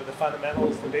attention to the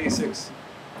fundamentals, the basics,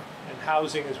 and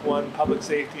housing is one, public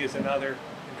safety is another,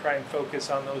 and try and focus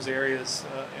on those areas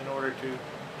in order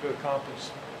to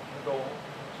accomplish the goal.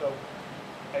 So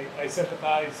I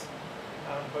sympathize,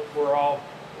 but we're all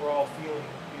feeling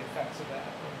the effects of that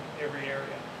in every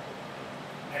area.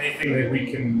 Anything that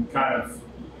we can kind of,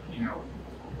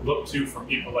 look to from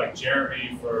people like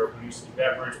Jeremy for producing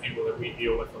beverage, people that we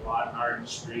deal with a lot in our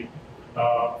industry,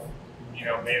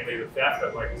 mainly the theft,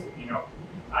 but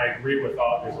I agree with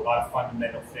there's a lot of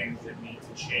fundamental things that need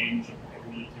to change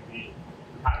and need to be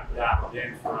kind of dialed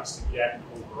in for us to get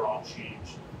overall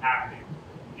change happening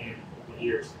in the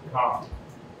years to come.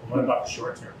 And what about the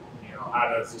short term?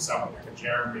 How does someone like a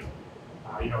Jeremy,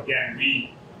 again,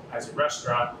 we as a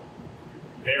restaurant,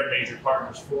 they're major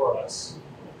partners for us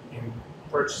in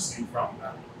purchasing from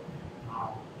them.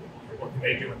 What can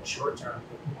they do in the short term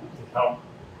to help?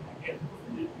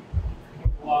 The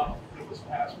law that was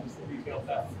passed was the retail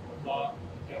theft law.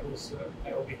 That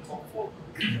will be helpful.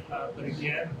 But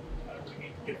again, we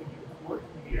need to get them to court.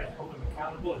 We need to hold them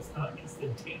accountable. It's not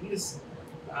instantaneous.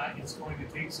 It's going to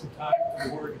take some time for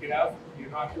the word to get out. You're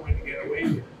not going to get away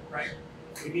with it, right?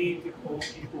 We need to hold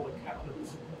people accountable.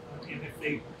 And if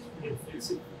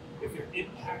they're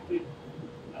impacted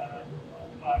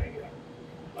by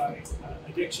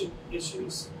addiction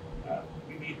issues,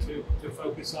 we need to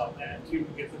focus on that too,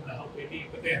 and get them the help they need.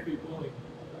 But they have to be willing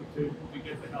to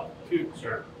get the help too.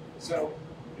 Sure. So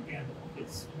again,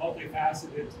 it's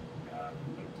multifaceted,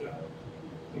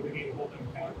 but we need to hold them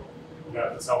accountable. Yeah,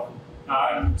 that's helpful.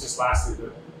 Just lastly,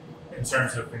 in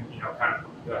terms of kind of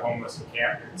the homeless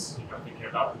encampments, thinking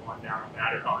about the one down in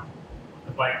Matterhorn,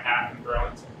 the bike path in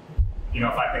Burlington. You know,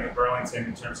 if I think of Burlington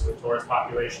in terms of the tourist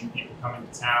population, people coming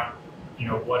to town, you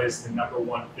know, what is the number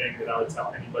one thing that I would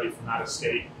tell anybody from out of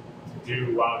state to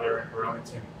do while they're in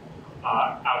Burlington,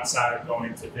 outside of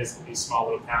going to visit these small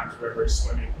little towns where we're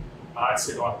swimming? It's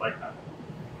to go on a bike path.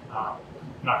 I'm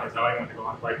not going to tell anyone to go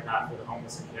on a bike path with a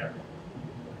homeless encampment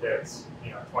that's,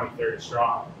 you know, 20, 30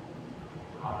 strong.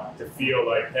 To feel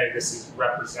like, hey, this is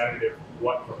representative of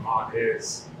what Vermont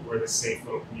is. We're the safe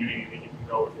little community that you can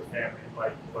go with your family and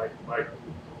bike.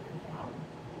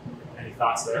 Any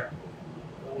thoughts there?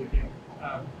 Well, again,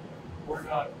 we're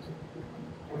not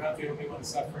the only ones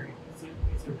suffering.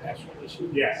 It's a national issue.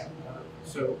 Yes.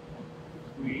 So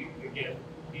we again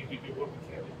need to do what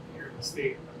we can here in the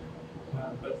state.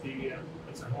 But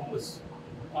it's a homeless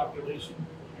population.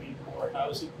 We need more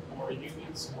housing, more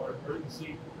units, more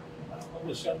emergency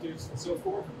homeless shelters, and so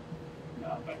forth.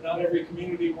 But not every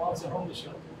community wants a homeless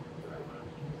shelter.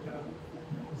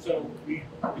 So we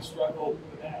struggle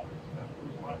with that.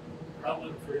 We want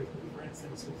Rutland, for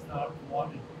instance, has not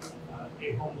wanted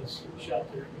a homeless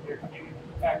shelter in their community.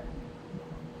 In fact,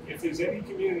 if there's any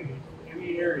community,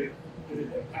 any area that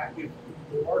is impacted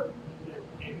more than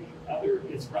any other,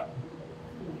 it's Rutland.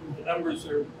 The numbers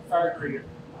are far greater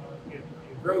in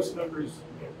gross numbers,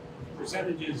 in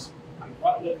percentages in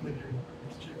Rutland than in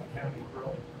Michigan County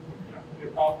growing. The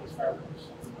problem is far worse.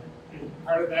 And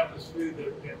part of that was through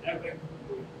the pandemic.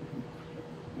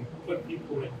 We put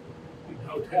people in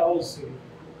hotels and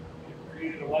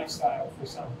created a lifestyle for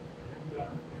some.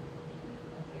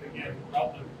 And again,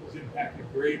 Rutland was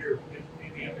impacted greater than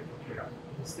any other community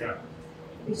in the state.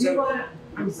 So,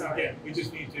 I'm sorry. Again, we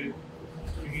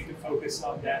need to focus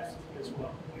on that as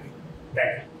well.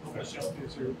 Thank you. Homeless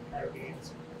shelters are part of the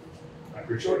answer. I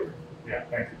appreciate it. Yeah,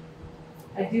 thank you.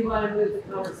 I do want to move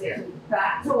the conversation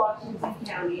back to Washington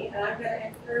County, and I'm going to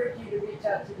encourage you to reach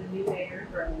out to the new mayor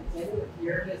of Burlington with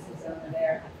your business owner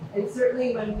there. And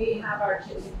certainly when we have our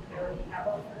Chittenden County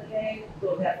Capital for the day,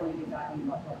 we'll definitely be talking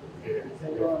about public safety.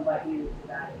 So we'll invite you to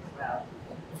that as well.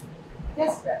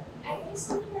 Yes, Brett? I think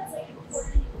something that's like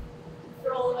important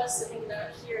for all of us to think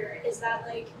about here is that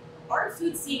like our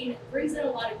food scene brings in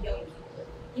a lot of young people.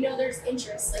 You know, there's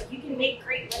interest. Like you can make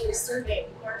great money serving,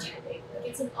 bartending. Like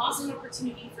it's an awesome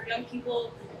opportunity for young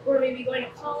people who are maybe going to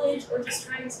college or just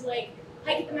trying to like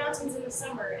hike the mountains in the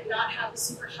summer and not have a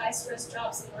super high stress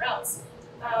job somewhere else.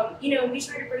 You know, we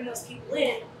try to bring those people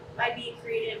in by being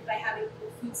creative, by having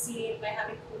cool food scene, by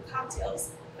having cool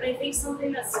cocktails. But I think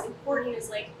something that's important is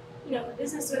like, you know, the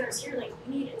business owners here, like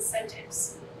we need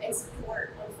incentives and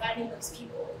support on finding those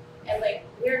people. And like,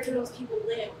 where can those people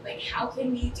live? Like, how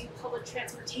can we do public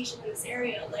transportation in this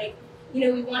area? Like, you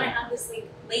know, we want to have this like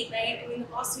late night. I mean, the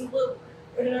Boston Globe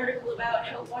wrote an article about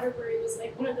how Waterbury was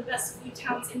like one of the best food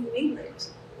towns in New England,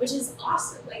 which is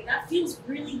awesome. Like, that feels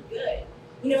really good.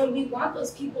 You know, and we want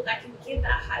those people that can give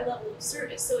that high level of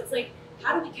service. So it's like,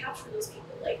 how do we capture those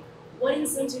people? Like, what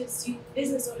incentives do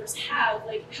business owners have?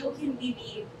 Like, how can we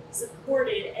be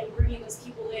supported and bringing those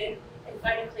people in and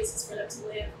finding places for them to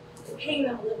live? And paying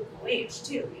them a livable wage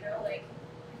too, you know, like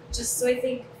just so I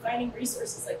think finding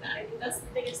resources like that, I think that's the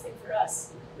biggest thing for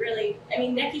us, really. I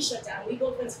mean, Necky shut down. We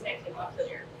both went to Necky in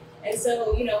Montpelier. And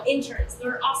so, you know, interns,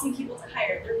 they're awesome people to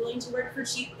hire. They're willing to work for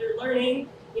cheap. They're learning,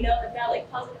 you know, they've got like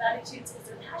positive attitudes because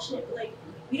they're passionate, but like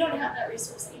we don't have that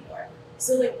resource anymore.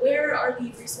 So like where are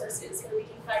the resources where we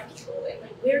can find people and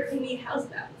like where can we house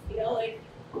them? You know, like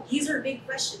these are big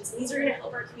questions, and these are going to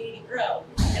help our community grow.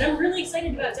 And I'm really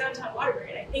excited about downtown Waterbury,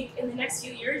 and I think in the next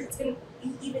few years it's going to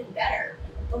be even better.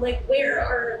 But like, where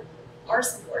are our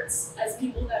supports as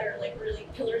people that are like really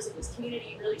pillars of this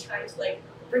community, really trying to like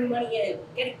bring money in,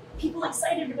 getting people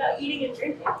excited about eating and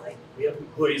drinking? Like, we have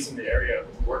employees in the area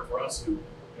who work for us who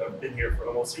have been here for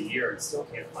almost a year and still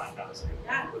can't find housing.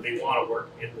 Yeah. But they want to work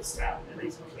in this town and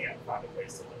they can't find a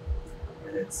place to live.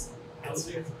 And it's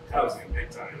housing big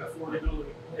time. Affordability.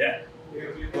 Yeah.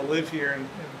 To live here and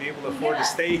be able to afford to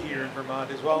stay here in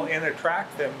Vermont as well and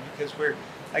attract them, because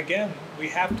we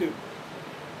have to,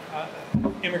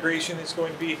 immigration is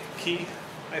going to be key,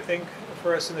 I think,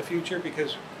 for us in the future,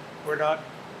 because we're not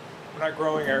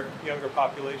growing our younger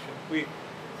population.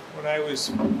 When I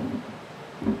was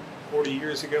 40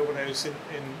 years ago, when I was in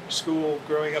school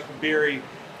growing up in Barrie,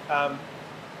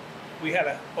 we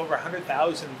had over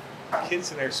 100,000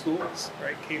 kids in our schools,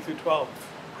 right, K through 12,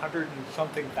 100 and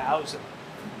something thousand.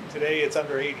 Today it's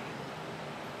under 80.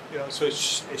 You know, so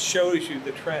it shows you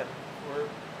the trend.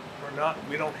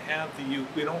 We don't have the youth,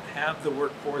 we don't have the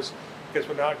workforce because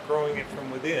we're not growing it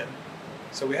from within.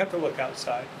 So we have to look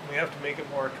outside. We have to make it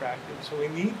more attractive. So we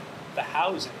need the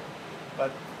housing,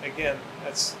 but again,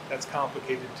 that's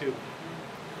complicated too.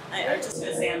 I was just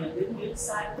going to say on the good news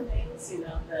side of things,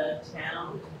 the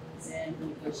town is in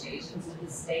negotiations with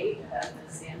the state about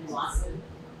the Stanley Lawson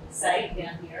site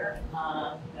down here.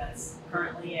 That's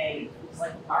currently it's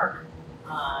like a park,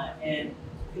 and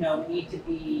we need to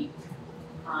be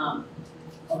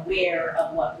aware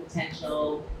of what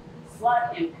potential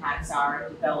flood impacts are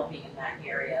developing in that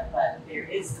area. But there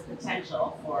is the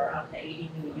potential for up to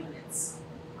 80 new units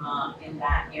in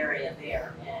that area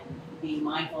there, and being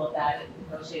mindful of that and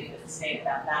negotiating with the state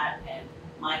about that, and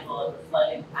mindful of the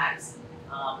flood impacts.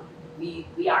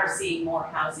 We are seeing more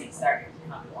housing starting to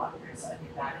come to Waterbury, so I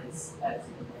think that is a good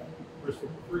thing. Whereas for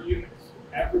per unit,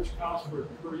 average cost for a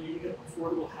per unit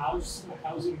affordable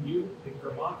housing unit in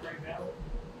Vermont right now,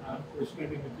 we're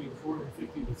spending between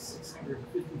 $450,000 to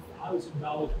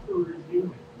 $650,000 per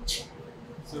unit.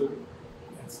 So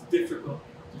it's difficult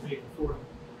to make affordable.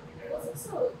 Well, it's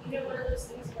also, one of those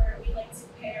things where we like to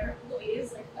pay our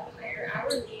employees like a higher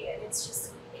hourly, and it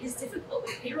is difficult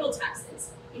with payroll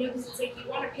taxes, because it's like you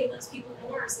want to pay those people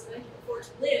more so they can afford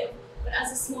to live. But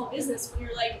as a small business, when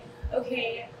you're like,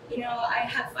 okay, I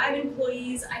have 5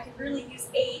 employees, I could really use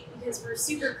 8 because we're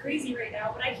super crazy right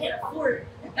now, but I can't afford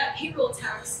that payroll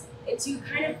tax and to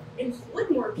kind of employ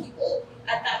more people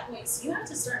at that point. So you have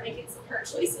to start making some hard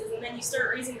choices, and then you start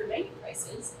raising your menu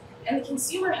prices. And the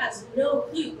consumer has no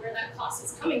clue where that cost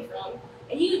is coming from.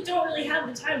 And you don't really have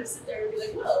the time to sit there and be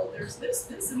like, well, there's this,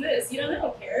 and this. They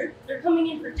don't care. They're coming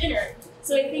in for dinner.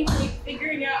 So I think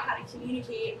figuring out how to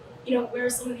communicate, where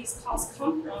some of these costs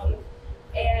come from,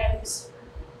 and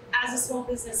as a small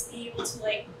business, be able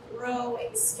to grow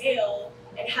and scale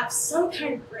and have some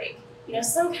kind of break,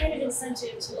 some kind of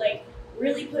incentive to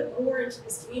really put more into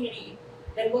this community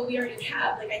than what we already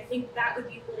have. I think that would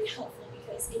be really helpful.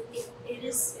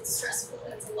 It's stressful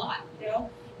and it's a lot,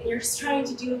 and you're just trying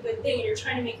to do a good thing and you're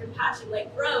trying to make your passion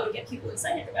grow and get people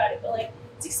excited about it, but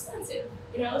it's expensive,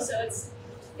 so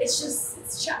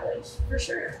it's a challenge for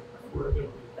sure.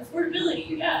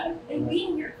 Affordability, yeah, and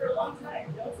being here for a long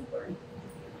time, it's important.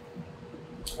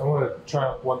 I want to try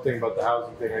out one thing about the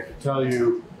housing thing. I can tell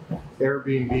you,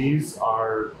 Airbnbs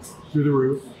are through the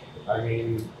roof. I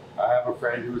mean, I have a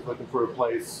friend who was looking for a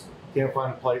place, can't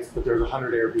find a place, but there's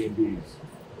 100 Airbnbs.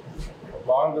 A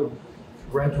lot of the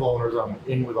rental owners, I'm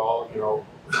in with all,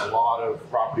 a lot of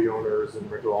property owners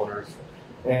and rental owners,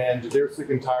 and they're sick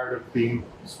and tired of being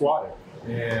squatted.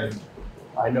 And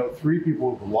I know 3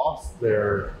 people who've lost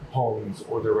their homes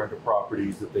or their rental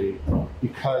properties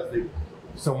because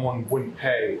someone wouldn't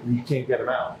pay. You can't get them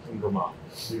out in Vermont.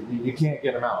 You can't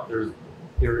get them out.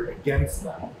 They're against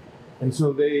that. And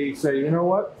so they say, you know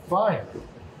what, fine.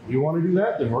 You want to do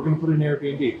that? Then we're going to put an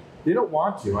Airbnb. They don't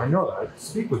want to. I know that. I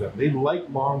speak with them. They like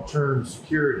long-term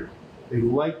security. They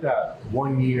like that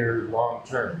 1 year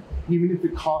long-term. Even if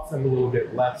it costs them a little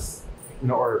bit less,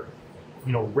 or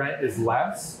rent is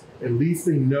less, at least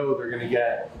they know they're going to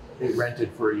get it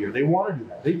rented for a year. They want to do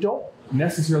that. They don't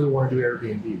necessarily want to do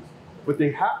Airbnbs, but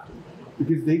they have to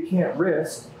because they can't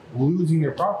risk losing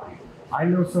their property. I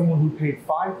know someone who paid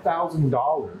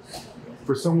 $5,000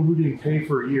 for someone who didn't pay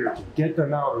for a year to get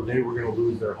them out, or they were going to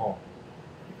lose their home.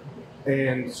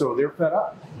 And so they're fed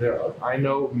up. I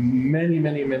know many,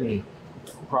 many, many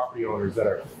property owners that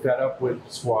are fed up with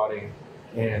squatting,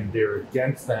 and they're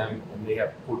against them, and they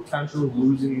have potential of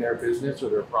losing their business or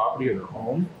their property or their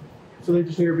home. So they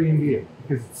just Airbnb it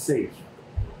because it's safe.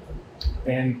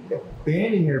 And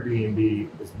banning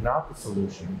Airbnb is not the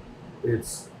solution.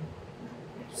 It's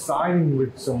siding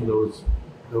with some of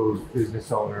those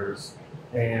business owners,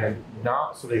 and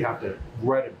not so they have to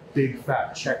write a big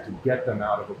fat check to get them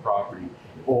out of a property,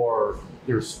 or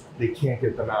they can't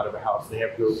get them out of a house. They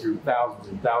have to go through thousands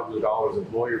and thousands of dollars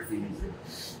of lawyer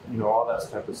fees and all that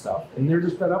type of stuff. And they're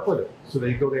just fed up with it. So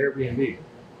they go to Airbnb.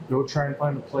 Go try and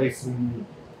find a place in,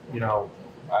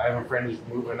 I have a friend who's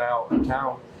moving out of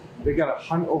town. They got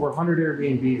over 100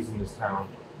 Airbnbs in this town,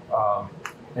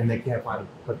 and they can't find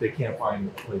a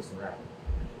place to rent.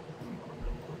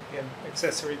 Again,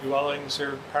 accessory dwellings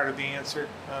are part of the answer.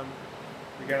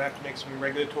 We're going to have to make some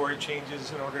regulatory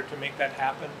changes in order to make that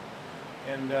happen,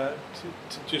 and to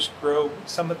just grow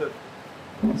some of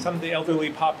the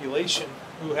elderly population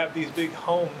who have these big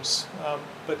homes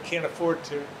but can't afford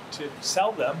to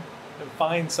sell them and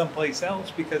find someplace else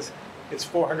because it's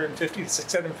 $450,000 to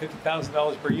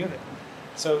 $650,000 per unit.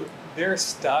 So they're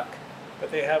stuck,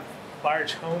 but they have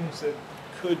large homes that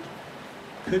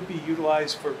could be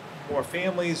utilized for more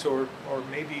families, or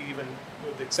maybe even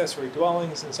with accessory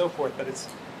dwellings and so forth. But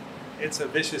it's a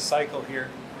vicious cycle here.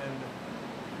 And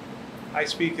I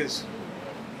speak as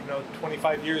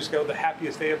 25 years ago, the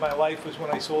happiest day of my life was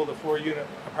when I sold a 4-unit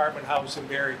apartment house in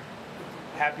Barrie.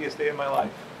 Happiest day of my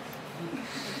life.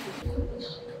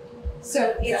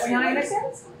 So it's 9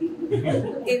 o'clock.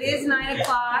 It is 9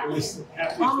 o'clock.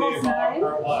 Almost 9.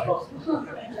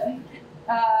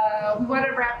 We want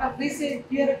to wrap up. Lisa,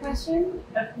 you had a question?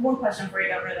 One question for you,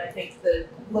 Governor, that I think the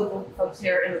local folks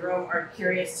here in the room are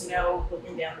curious to know,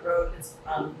 looking down the road. It's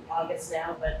August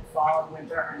now, but fall and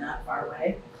winter are not far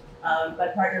away. My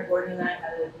partner Gordon and I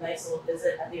had a nice little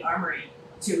visit at the Armory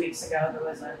 2 weeks ago. There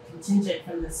was a contingent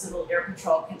from the Civil Air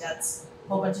Patrol cadets, a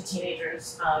whole bunch of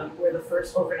teenagers, were the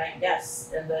first overnight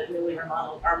guests in the newly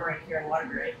remodeled Armory here in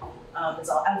Waterbury. It's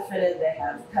all outfitted, they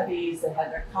have cubbies, they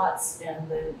have their cots, and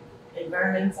the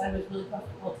environment inside was really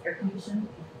comfortable, it's air conditioned.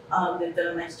 They've done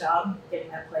a nice job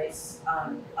getting that place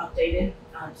updated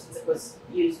since it was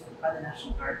used by the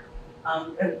National Guard.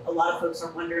 And a lot of folks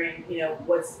are wondering,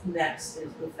 what's next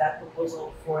is with that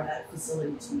proposal for that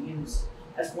facility to be used.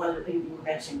 As one of the things you were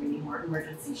mentioning, we need more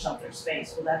emergency shelter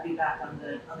space. Will that be back on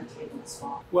the table this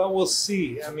fall? Well, we'll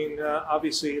see. I mean,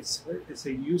 obviously, it's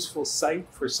a useful site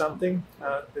for something.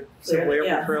 The Civil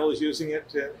Air Patrol is using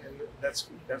it, and that's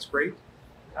great.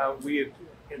 We had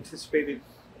anticipated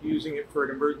using it for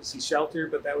an emergency shelter,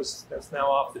 but that's now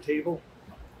off the table.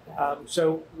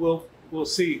 So we'll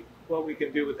see what we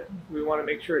can do with it. We want to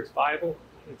make sure it's viable,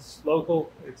 it's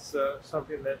local, it's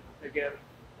something that, again,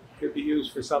 could be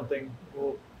used for something.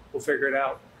 We'll figure it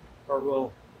out, or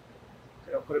we'll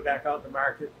put it back out in the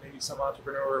market. Maybe some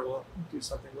entrepreneur will do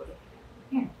something with it.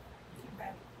 Okay.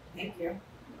 Thank you.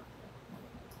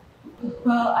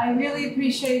 Well, I really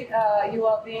appreciate you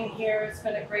all being here. It's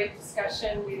been a great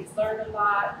discussion. We've learned a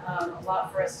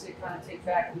lot for us to kind of take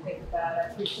back and think about. I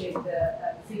appreciate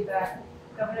the feedback.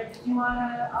 Governor, did you want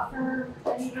to offer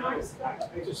any remarks?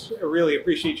 I just really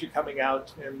appreciate you coming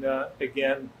out, and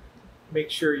again, make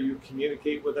sure you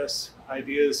communicate with us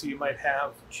ideas you might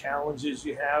have, challenges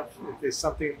you have. If there's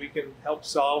something we can help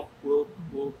solve, we'll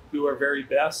do our very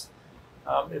best.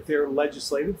 If there are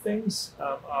legislative things,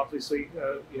 obviously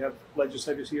you have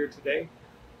legislators here today.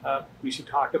 We should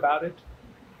talk about it.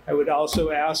 I would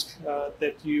also ask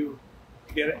that you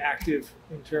get active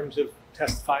in terms of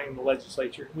testifying in the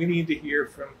legislature. We need to hear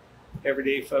from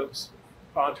everyday folks,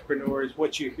 entrepreneurs,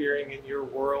 what you're hearing in your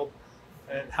world,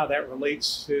 and how that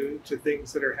relates to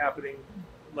things that are happening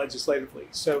legislatively.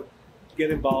 So get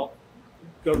involved,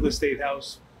 go to the State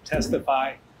House,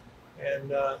 testify,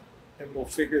 and we'll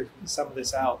figure some of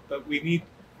this out. But we need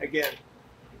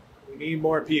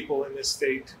more people in this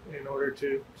state in order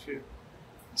to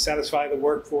satisfy the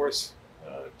workforce,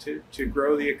 to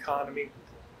grow the economy.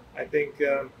 I think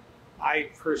I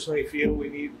personally feel we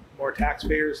need more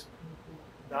taxpayers,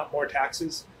 not more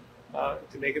taxes,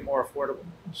 to make it more affordable.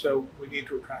 So we need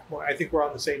to attract more. I think we're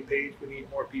on the same page. We need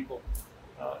more people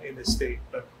in this state,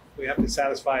 but we have to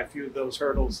satisfy a few of those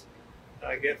hurdles,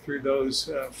 get through those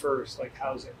first, like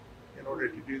housing, in order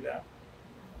to do that.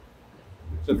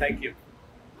 So thank you.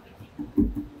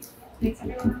 Thanks,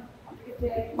 everyone. Have a good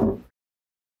day.